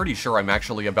mean, I'm pretty sure I'm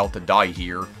actually about to die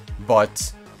here,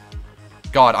 but...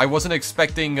 God, I wasn't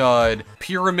expecting,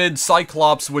 Pyramid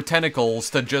Cyclops with tentacles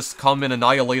to just come and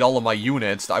annihilate all of my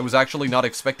units. I was actually not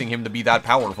expecting him to be that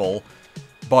powerful.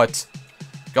 But,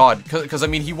 God, because, I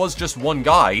mean, he was just 1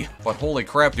 guy. But holy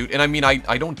crap, dude. And, I mean,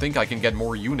 I don't think I can get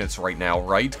more units right now,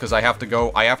 right? Because I have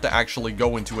to actually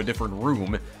go into a different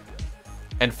room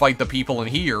and fight the people in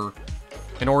here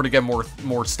in order to get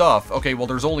more stuff. Okay, well,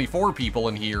 there's only 4 people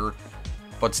in here.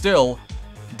 But still,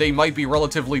 they might be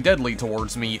relatively deadly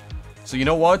towards me. So you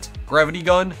know what? Gravity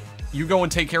gun, you go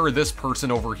and take care of this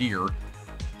person over here.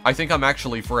 I think I'm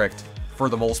actually fricked, for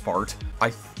the most part.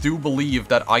 I do believe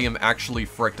that I am actually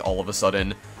fricked all of a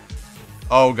sudden.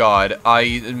 Oh god,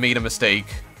 I made a mistake.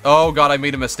 Oh god, I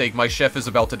made a mistake. My chef is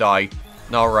about to die.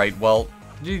 Alright, well,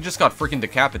 you just got freaking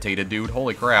decapitated, dude.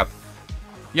 Holy crap.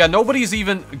 Yeah, nobody's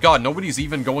even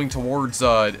going towards,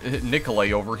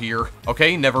 Nikolai over here.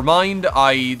 Okay, never mind.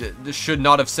 I should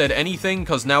not have said anything,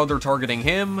 because now they're targeting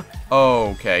him.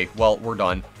 Okay, well, we're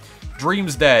done.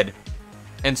 Dream's dead.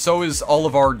 And so is all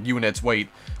of our units. Wait,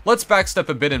 let's backstep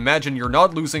a bit and imagine you're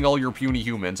not losing all your puny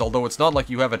humans, although it's not like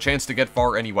you have a chance to get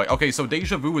far anyway. Okay, so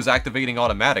Deja Vu is activating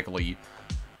automatically.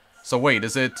 So wait,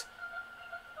 is it...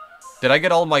 Did I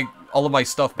get all of my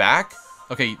stuff back?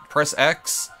 Okay, press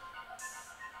X.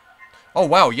 Oh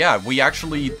wow, yeah,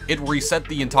 it reset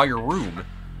the entire room.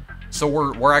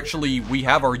 So we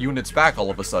have our units back all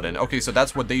of a sudden. Okay, so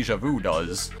that's what Deja Vu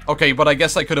does. Okay, but I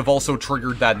guess I could have also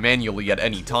triggered that manually at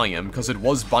any time, because it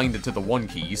was binded to the 1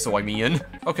 key, so I mean...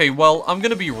 Okay, well, I'm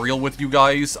gonna be real with you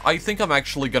guys. I think I'm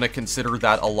actually gonna consider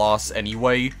that a loss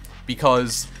anyway,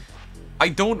 because I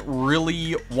don't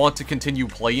really want to continue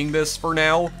playing this for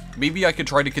now. Maybe I could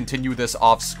try to continue this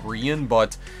off-screen,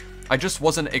 but I just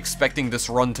wasn't expecting this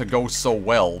run to go so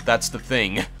well, that's the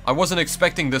thing. I wasn't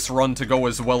expecting this run to go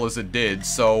as well as it did,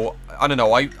 so, I don't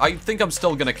know, I think I'm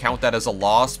still gonna count that as a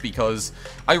loss, because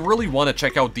I really want to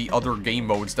check out the other game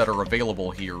modes that are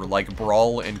available here, like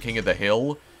Brawl and King of the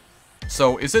Hill.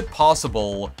 So, is it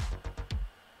possible...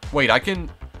 Wait, I can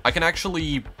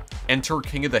actually enter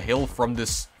King of the Hill from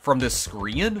this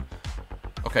screen?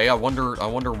 Okay, I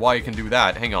wonder why I can do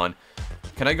that. Hang on.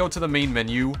 Can I go to the main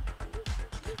menu?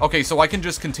 Okay, so I can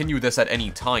just continue this at any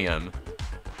time.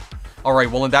 Alright,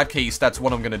 well in that case, that's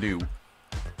what I'm gonna do.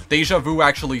 Deja Vu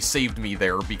actually saved me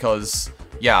there because,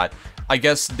 yeah, I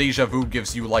guess Deja Vu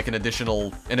gives you like an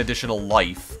additional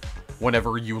life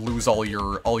whenever you lose all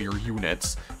your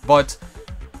units. But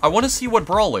I want to see what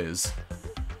Brawl is.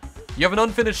 You have an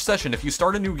unfinished session. If you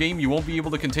start a new game, you won't be able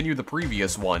to continue the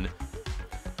previous one.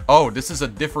 Oh, this is a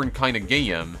different kind of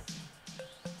game.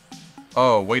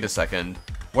 Oh, wait a second.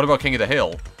 What about King of the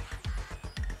Hill?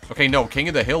 Okay, no, King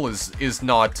of the Hill is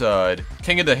not,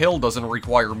 King of the Hill doesn't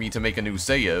require me to make a new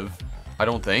save. I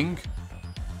don't think.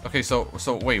 Okay, so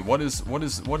wait, what is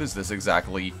this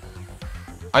exactly?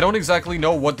 I don't exactly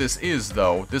know what this is,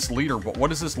 though. This leaderboard,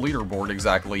 what is this leaderboard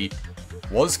exactly?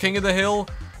 Was King of the Hill?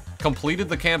 Completed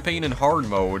the campaign in hard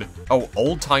mode. Oh,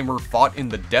 Old Timer fought in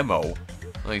the demo.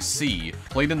 I see.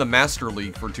 Played in the Master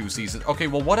League for 2 seasons. Okay,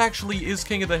 well, what actually is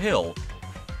King of the Hill?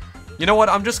 You know what?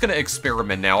 I'm just gonna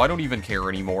experiment now. I don't even care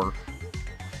anymore.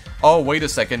 Oh, wait a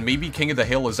second. Maybe King of the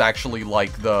Hill is actually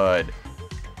like the...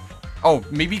 Oh,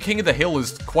 maybe King of the Hill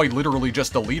is quite literally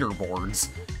just the leaderboards.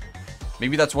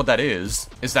 Maybe that's what that is.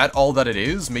 Is that all that it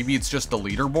is? Maybe it's just the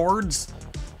leaderboards?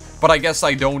 But I guess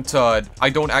I don't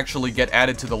actually get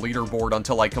added to the leaderboard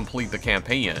until I complete the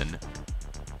campaign.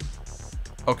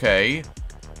 Okay.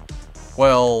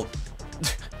 Well...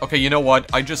 Okay, you know what?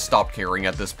 I just stopped caring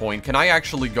at this point. Can I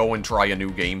actually go and try a new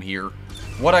game here?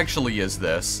 What actually is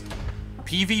this?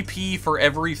 PvP for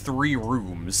every 3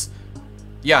 rooms.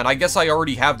 Yeah, and I guess I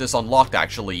already have this unlocked,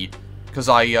 actually. Because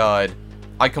I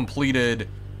completed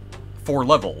 4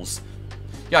 levels.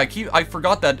 Yeah, I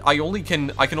forgot that I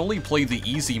can only play the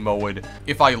easy mode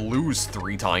if I lose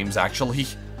 3 times, actually.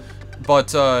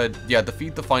 But, yeah,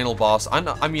 defeat the final boss. I'm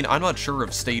not sure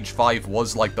if Stage 5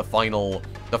 was, like, the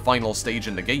final stage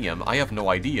in the game. I have no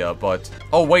idea, but...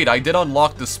 Oh, wait, I did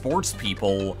unlock the Sports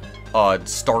People,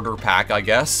 starter pack, I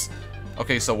guess.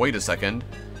 Okay, so wait a second.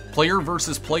 Player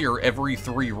versus player every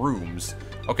 3 rooms.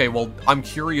 Okay, well, I'm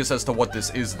curious as to what this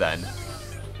is, then.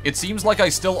 It seems like I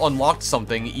still unlocked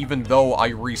something even though I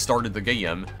restarted the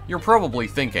game. You're probably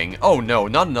thinking, oh no,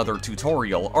 not another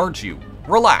tutorial, aren't you?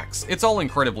 Relax, it's all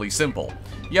incredibly simple.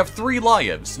 You have 3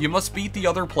 lives, you must beat the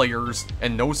other players,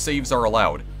 and no saves are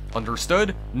allowed.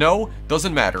 Understood? No?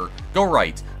 Doesn't matter. Go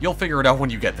right, you'll figure it out when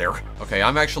you get there. Okay,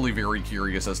 I'm actually very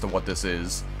curious as to what this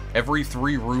is. Every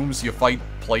 3 rooms you fight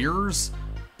players?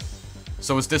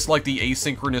 So is this like the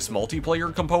asynchronous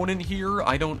multiplayer component here?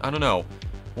 I don't know.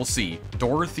 We'll see.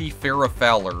 Dorothy Farrah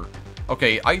Fowler.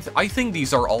 Okay, I think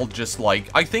these are all just like...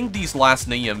 I think these last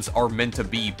names are meant to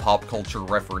be pop culture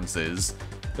references.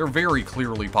 They're very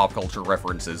clearly pop culture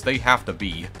references. They have to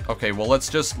be. Okay, well, let's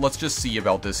just see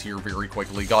about this here very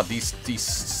quickly. God, these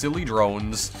silly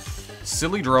drones.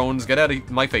 Silly drones, get out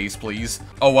of my face, please.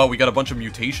 Oh, wow, we got a bunch of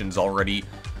mutations already.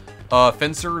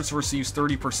 Fencers receives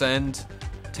 30%.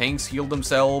 Tanks heal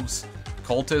themselves.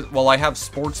 cultist? Well, I have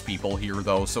sports people here,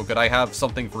 though, so could I have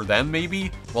something for them,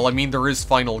 maybe? Well, I mean, there is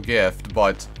final gift,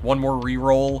 but one more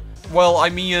reroll. Well, I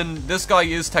mean, this guy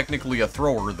is technically a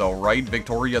thrower, though, right?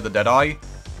 Victoria the Deadeye?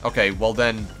 Okay, well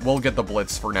then, we'll get the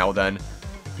Blitz for now, then.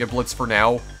 Get Blitz for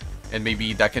now, and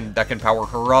maybe that can power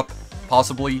her up,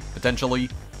 possibly, potentially.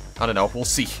 I don't know, we'll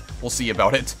see. We'll see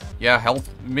about it. Yeah, health,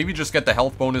 maybe just get the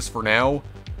health bonus for now.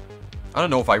 I don't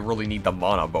know if I really need the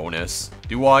mana bonus.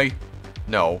 Do I?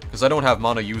 No, because I don't have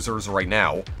mana users right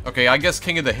now. Okay, I guess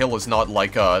King of the Hill is not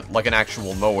like an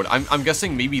actual mode. I'm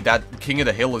guessing maybe that King of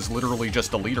the Hill is literally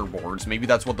just the leaderboards. Maybe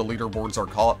that's what the leaderboards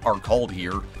are called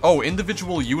here. Oh,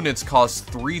 individual units cost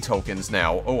 3 tokens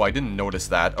now. Oh, I didn't notice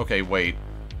that. Okay, wait.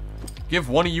 Give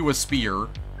one of you a spear.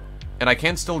 And I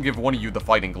can still give one of you the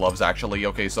fighting gloves, actually.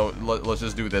 Okay, so let's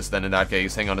just do this then in that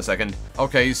case. Hang on a second.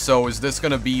 Okay, so is this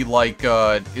gonna be like,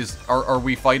 are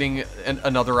we fighting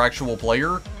another actual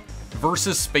player?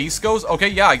 Versus Space Ghost? Okay,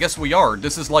 yeah, I guess we are.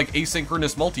 This is like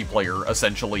asynchronous multiplayer,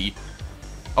 essentially.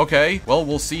 Okay, well,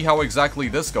 we'll see how exactly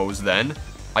this goes then.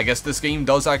 I guess this game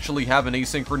does actually have an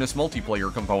asynchronous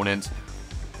multiplayer component.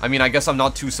 I mean, I guess I'm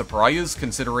not too surprised,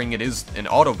 considering it is an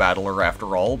auto-battler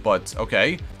after all, but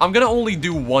okay. I'm gonna only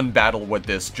do one battle with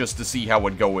this, just to see how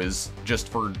it goes, just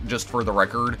for the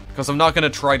record, because I'm not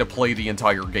gonna try to play the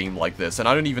entire game like this, and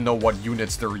I don't even know what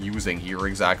units they're using here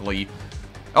exactly.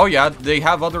 Oh yeah, they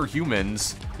have other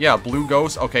humans. Yeah, Blue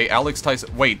Ghost, okay, Alex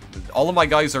Tyson, wait, all of my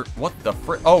guys are, what the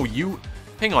oh, you,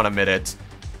 hang on a minute.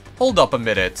 Hold up a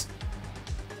minute.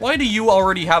 Why do you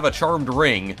already have a charmed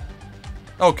ring?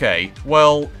 Okay,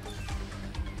 well...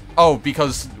 Oh,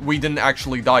 because we didn't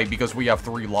actually die because we have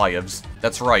 3 lives.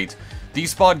 That's right.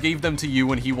 Despot gave them to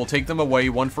you and he will take them away,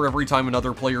 one for every time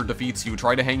another player defeats you.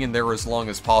 Try to hang in there as long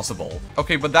as possible.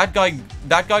 Okay, but that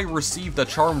guy received a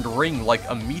charmed ring, like,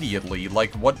 immediately.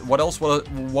 Like, what else,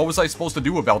 what was I supposed to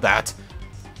do about that?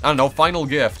 I don't know, final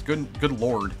gift. Good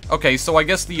lord. Okay, so I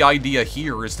guess the idea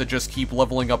here is to just keep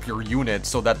leveling up your units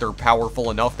so that they're powerful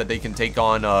enough that they can take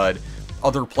on,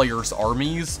 other players'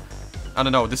 armies. I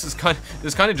don't know, this is kind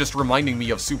of just reminding me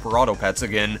of Super Auto Pets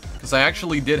again, because I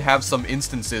actually did have some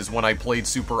instances when I played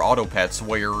Super Auto Pets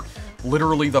where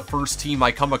literally the first team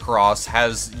I come across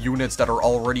has units that are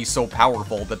already so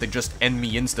powerful that they just end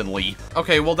me instantly.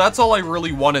 Okay, well that's all I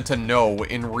really wanted to know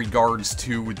in regards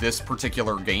to this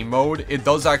particular game mode. It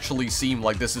does actually seem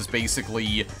like this is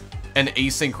basically an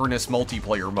asynchronous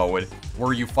multiplayer mode,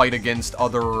 where you fight against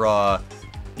other,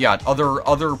 yeah,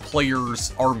 other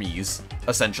players' armies,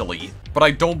 essentially. But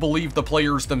I don't believe the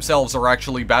players themselves are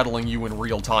actually battling you in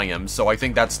real time, so I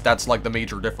think that's like the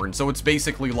major difference. So it's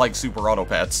basically like Super Auto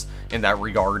Pets in that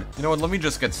regard. You know what, let me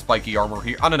just get spiky armor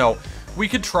here. I don't know, we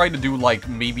could try to do like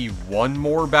maybe one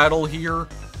more battle here.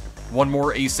 One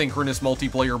more asynchronous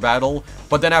multiplayer battle,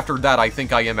 but then after that I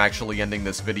think I am actually ending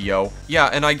this video. Yeah,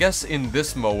 and I guess in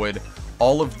this mode,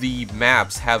 all of the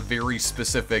maps have very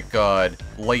specific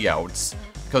layouts,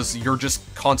 because you're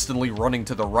just constantly running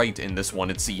to the right in this one,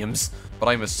 it seems. But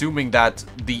I'm assuming that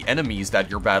the enemies that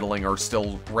you're battling are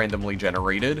still randomly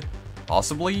generated.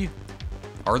 Possibly?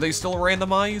 Are they still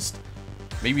randomized?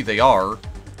 Maybe they are.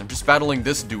 I'm just battling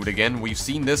this dude again. We've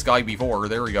seen this guy before.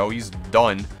 There we go, he's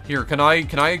done. Here, can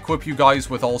I equip you guys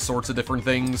with all sorts of different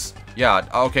things? Yeah,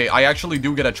 okay, I actually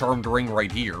do get a charmed ring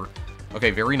right here.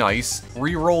 Okay, very nice.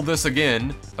 Reroll this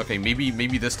again. Okay,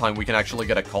 maybe this time we can actually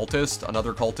get a cultist,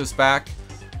 another cultist back.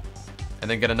 And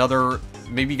then get another,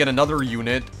 maybe get another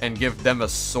unit and give them a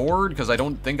sword, because I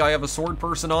don't think I have a sword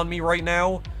person on me right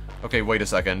now. Okay, wait a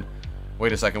second.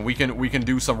 Wait a second, we can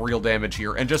do some real damage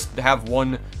here, and just have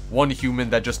one human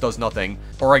that just does nothing.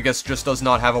 Or I guess just does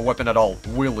not have a weapon at all.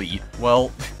 Willy. Well,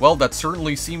 that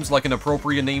certainly seems like an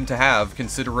appropriate name to have,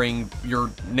 considering you're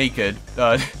naked.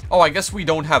 Oh, I guess we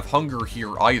don't have hunger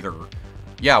here either.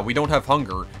 Yeah, we don't have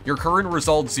hunger. Your current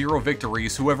result, 0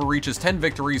 victories. Whoever reaches 10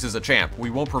 victories is a champ. We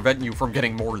won't prevent you from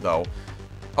getting more, though.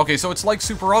 Okay, so it's like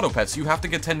Super Auto Pets. You have to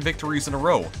get 10 victories in a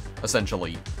row,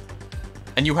 essentially.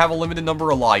 And you have a limited number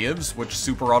of lives, which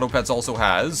Super Auto Pets also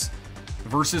has,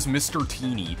 versus Mr.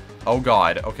 Teeny. Oh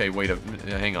god, okay, wait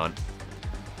hang on.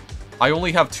 I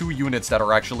only have 2 units that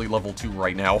are actually level 2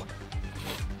 right now.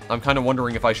 I'm kind of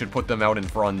wondering if I should put them out in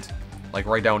front, like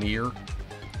right down here.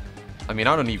 I mean,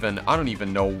 I don't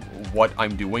even know what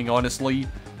I'm doing, honestly.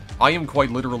 I am quite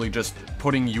literally just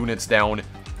putting units down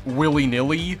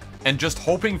willy-nilly and just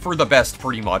hoping for the best,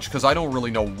 pretty much, because I don't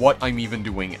really know what I'm even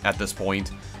doing at this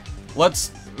point.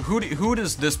 Who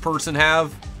does this person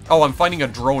have? Oh, I'm finding a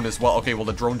drone as well. Okay, well,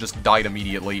 the drone just died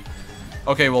immediately.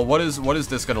 Okay, well, what is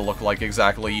this gonna look like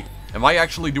exactly? Am I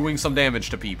actually doing some damage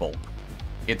to people?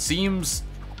 It seems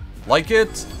like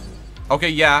it. Okay,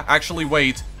 yeah, actually,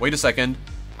 wait a second.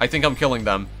 I think I'm killing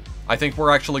them. I think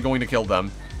we're actually going to kill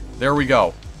them. There we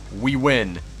go. We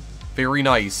win. Very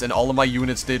nice, and all of my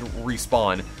units did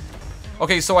respawn.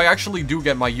 Okay, so I actually do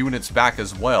get my units back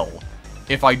as well,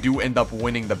 if I do end up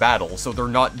winning the battle, so they're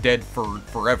not dead for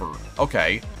forever.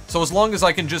 Okay, so as long as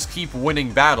I can just keep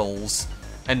winning battles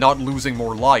and not losing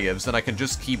more lives, then I can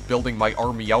just keep building my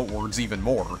army outwards even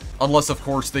more. Unless, of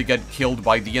course, they get killed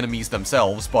by the enemies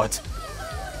themselves, but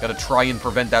gotta try and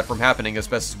prevent that from happening as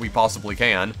best as we possibly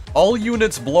can. All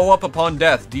units blow up upon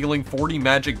death, dealing 40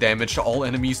 magic damage to all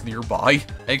enemies nearby.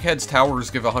 Egghead's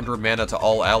towers give 100 mana to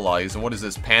all allies, and what is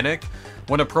this, panic?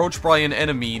 When approached by an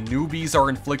enemy, newbies are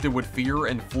inflicted with fear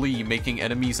and flee, making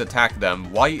enemies attack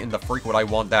them. Why in the freak would I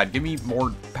want that? Give me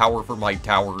more power for my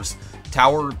towers.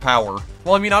 Tower power.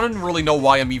 Well, I mean, I don't really know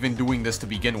why I'm even doing this to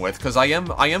begin with, because I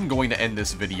am going to end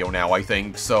this video now, I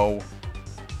think, so...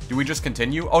 Do we just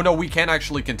continue? Oh no, we can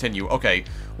actually continue. Okay,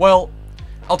 well,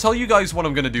 I'll tell you guys what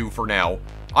I'm gonna do for now.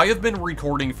 I have been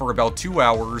recording for about 2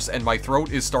 hours, and my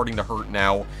throat is starting to hurt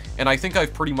now, and I think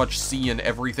I've pretty much seen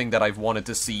everything that I've wanted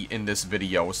to see in this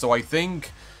video, so I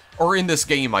think... Or in this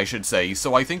game, I should say,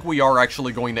 so I think we are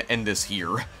actually going to end this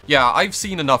here. Yeah, I've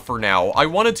seen enough for now. I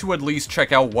wanted to at least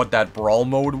check out what that Brawl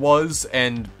mode was,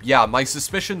 and yeah, my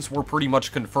suspicions were pretty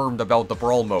much confirmed about the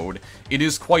Brawl mode. It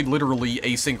is quite literally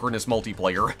asynchronous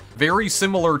multiplayer. Very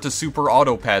similar to Super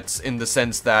Auto Pets in the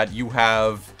sense that you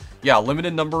have... Yeah,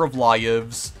 limited number of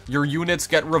lives. Your units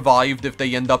get revived if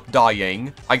they end up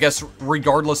dying. I guess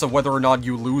regardless of whether or not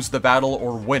you lose the battle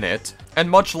or win it. And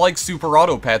much like Super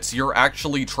Auto Pets, you're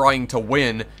actually trying to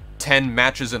win 10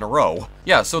 matches in a row.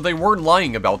 Yeah, so they weren't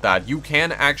lying about that. You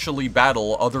can actually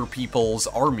battle other people's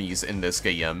armies in this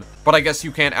game, but I guess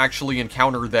you can't actually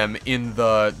encounter them in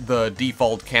the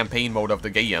default campaign mode of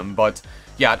the game, but...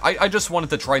 Yeah, I just wanted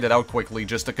to try that out quickly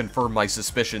just to confirm my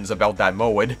suspicions about that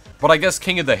mode. But I guess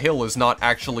King of the Hill is not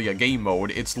actually a game mode,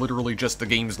 it's literally just the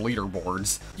game's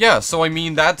leaderboards. Yeah, so I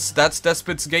mean, that's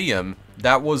Despot's game.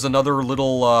 That was another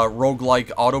little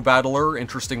roguelike auto-battler,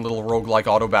 interesting little roguelike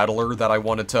auto-battler that I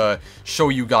wanted to show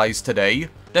you guys today.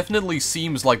 Definitely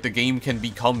seems like the game can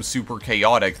become super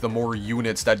chaotic the more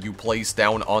units that you place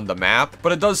down on the map,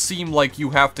 but it does seem like you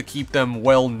have to keep them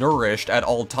well nourished at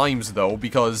all times though,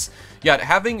 because, yeah,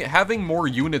 having more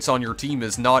units on your team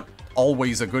is not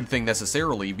always a good thing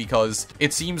necessarily, because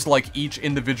it seems like each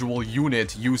individual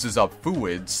unit uses up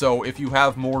food, so if you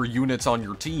have more units on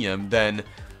your team, then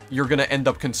you're gonna end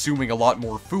up consuming a lot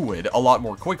more food a lot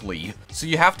more quickly. So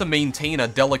you have to maintain a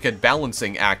delicate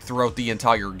balancing act throughout the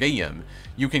entire game.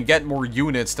 You can get more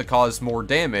units to cause more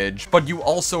damage, but you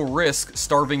also risk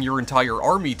starving your entire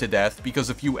army to death, because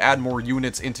if you add more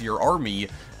units into your army,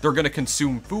 they're gonna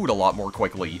consume food a lot more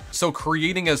quickly. So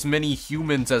creating as many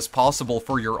humans as possible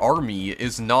for your army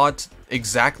is not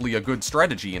exactly a good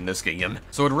strategy in this game.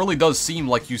 So it really does seem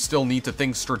like you still need to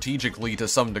think strategically to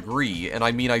some degree, and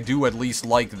I mean, I do at least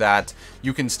like that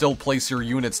you can still place your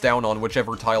units down on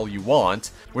whichever tile you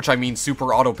want, which I mean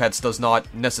Super Auto Pets does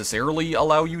not necessarily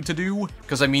allow you to do,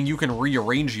 because I mean you can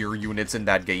rearrange your units in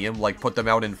that game, like put them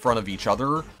out in front of each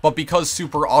other, but because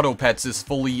Super Auto Pets is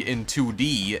fully in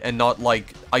 2D and not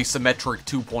like isometric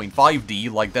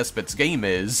 2.5D like Despot's game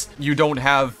is, you don't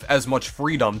have as much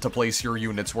freedom to place your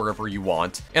units wherever you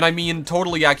want. And I mean,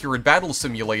 Totally Accurate Battle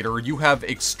Simulator, you have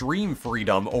extreme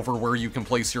freedom over where you can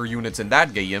place your units in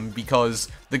that game, because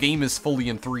the game is fully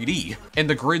in 3D, and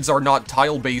the grids are not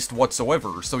tile-based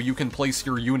whatsoever, so you can place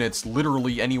your units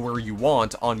literally anywhere you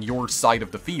want on your side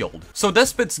of the field. So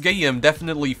Despot's game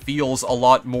definitely feels a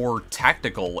lot more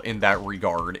tactical in that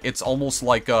regard. It's almost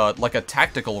like a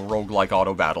tactical roguelike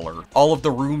auto-battler. All of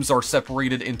the rooms are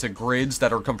separated into grids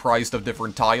that are comprised of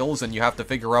different tiles, and you have to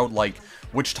figure out, like,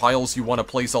 which tiles you want to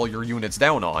place all your units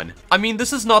down on. I mean,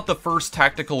 this is not the first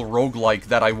tactical roguelike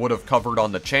that I would have covered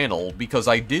on the channel, because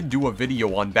I did do a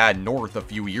video on Bad North a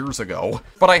few years ago,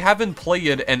 but I haven't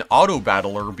played an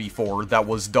auto-battler before that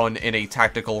was done in a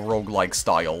tactical roguelike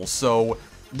style, so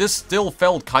this still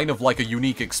felt kind of like a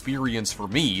unique experience for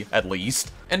me, at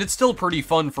least. And it's still pretty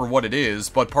fun for what it is,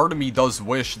 but part of me does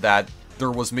wish that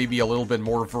there was maybe a little bit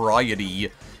more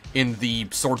variety in the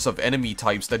sorts of enemy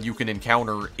types that you can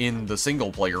encounter in the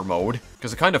single-player mode,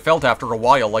 because it kind of felt after a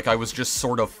while like I was just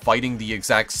sort of fighting the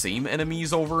exact same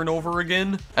enemies over and over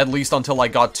again, at least until I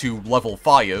got to level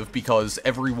 5, because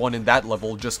everyone in that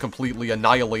level just completely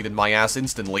annihilated my ass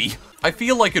instantly. I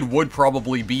feel like it would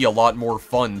probably be a lot more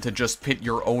fun to just pit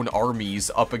your own armies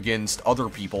up against other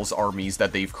people's armies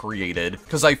that they've created,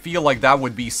 because I feel like that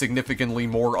would be significantly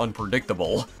more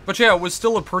unpredictable. But yeah, it was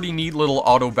still a pretty neat little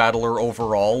auto-battler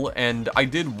overall. while, and I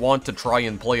did want to try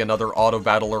and play another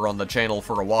autobattler on the channel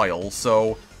for a while,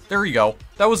 so there you go.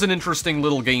 That was an interesting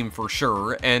little game for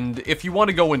sure, and if you want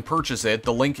to go and purchase it,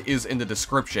 the link is in the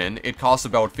description. It costs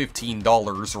about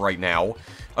 $15 right now.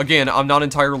 Again, I'm not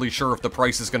entirely sure if the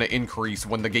price is going to increase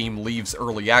when the game leaves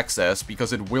early access,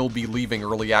 because it will be leaving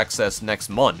early access next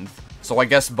month. So I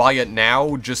guess buy it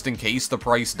now, just in case the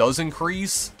price does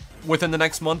increase within the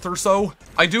next month or so.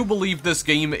 I do believe this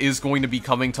game is going to be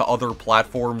coming to other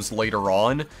platforms later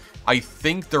on. I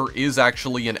think there is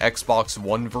actually an Xbox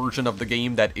One version of the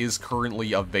game that is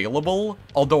currently available,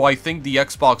 although I think the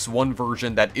Xbox One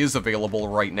version that is available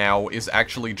right now is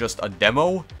actually just a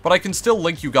demo, but I can still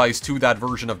link you guys to that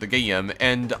version of the game,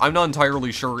 and I'm not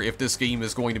entirely sure if this game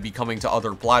is going to be coming to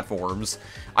other platforms.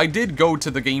 I did go to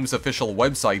the game's official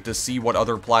website to see what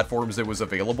other platforms it was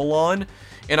available on,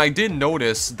 and I did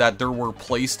notice that there were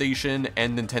PlayStation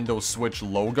and Nintendo Switch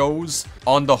logos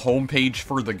on the homepage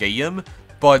for the game,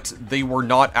 but they were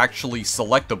not actually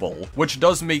selectable, which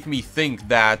does make me think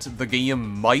that the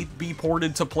game might be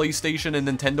ported to PlayStation and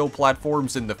Nintendo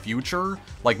platforms in the future,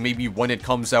 like maybe when it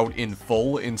comes out in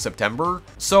full in September.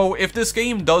 So if this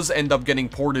game does end up getting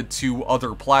ported to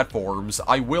other platforms,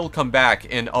 I will come back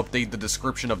and update the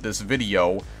description of this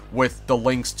video with the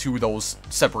links to those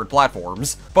separate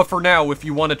platforms. But for now, if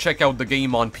you want to check out the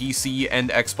game on PC and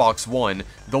Xbox One,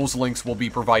 those links will be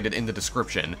provided in the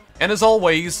description. And as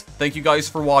always, thank you guys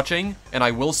for watching, and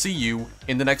I will see you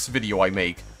in the next video I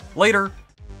make. Later!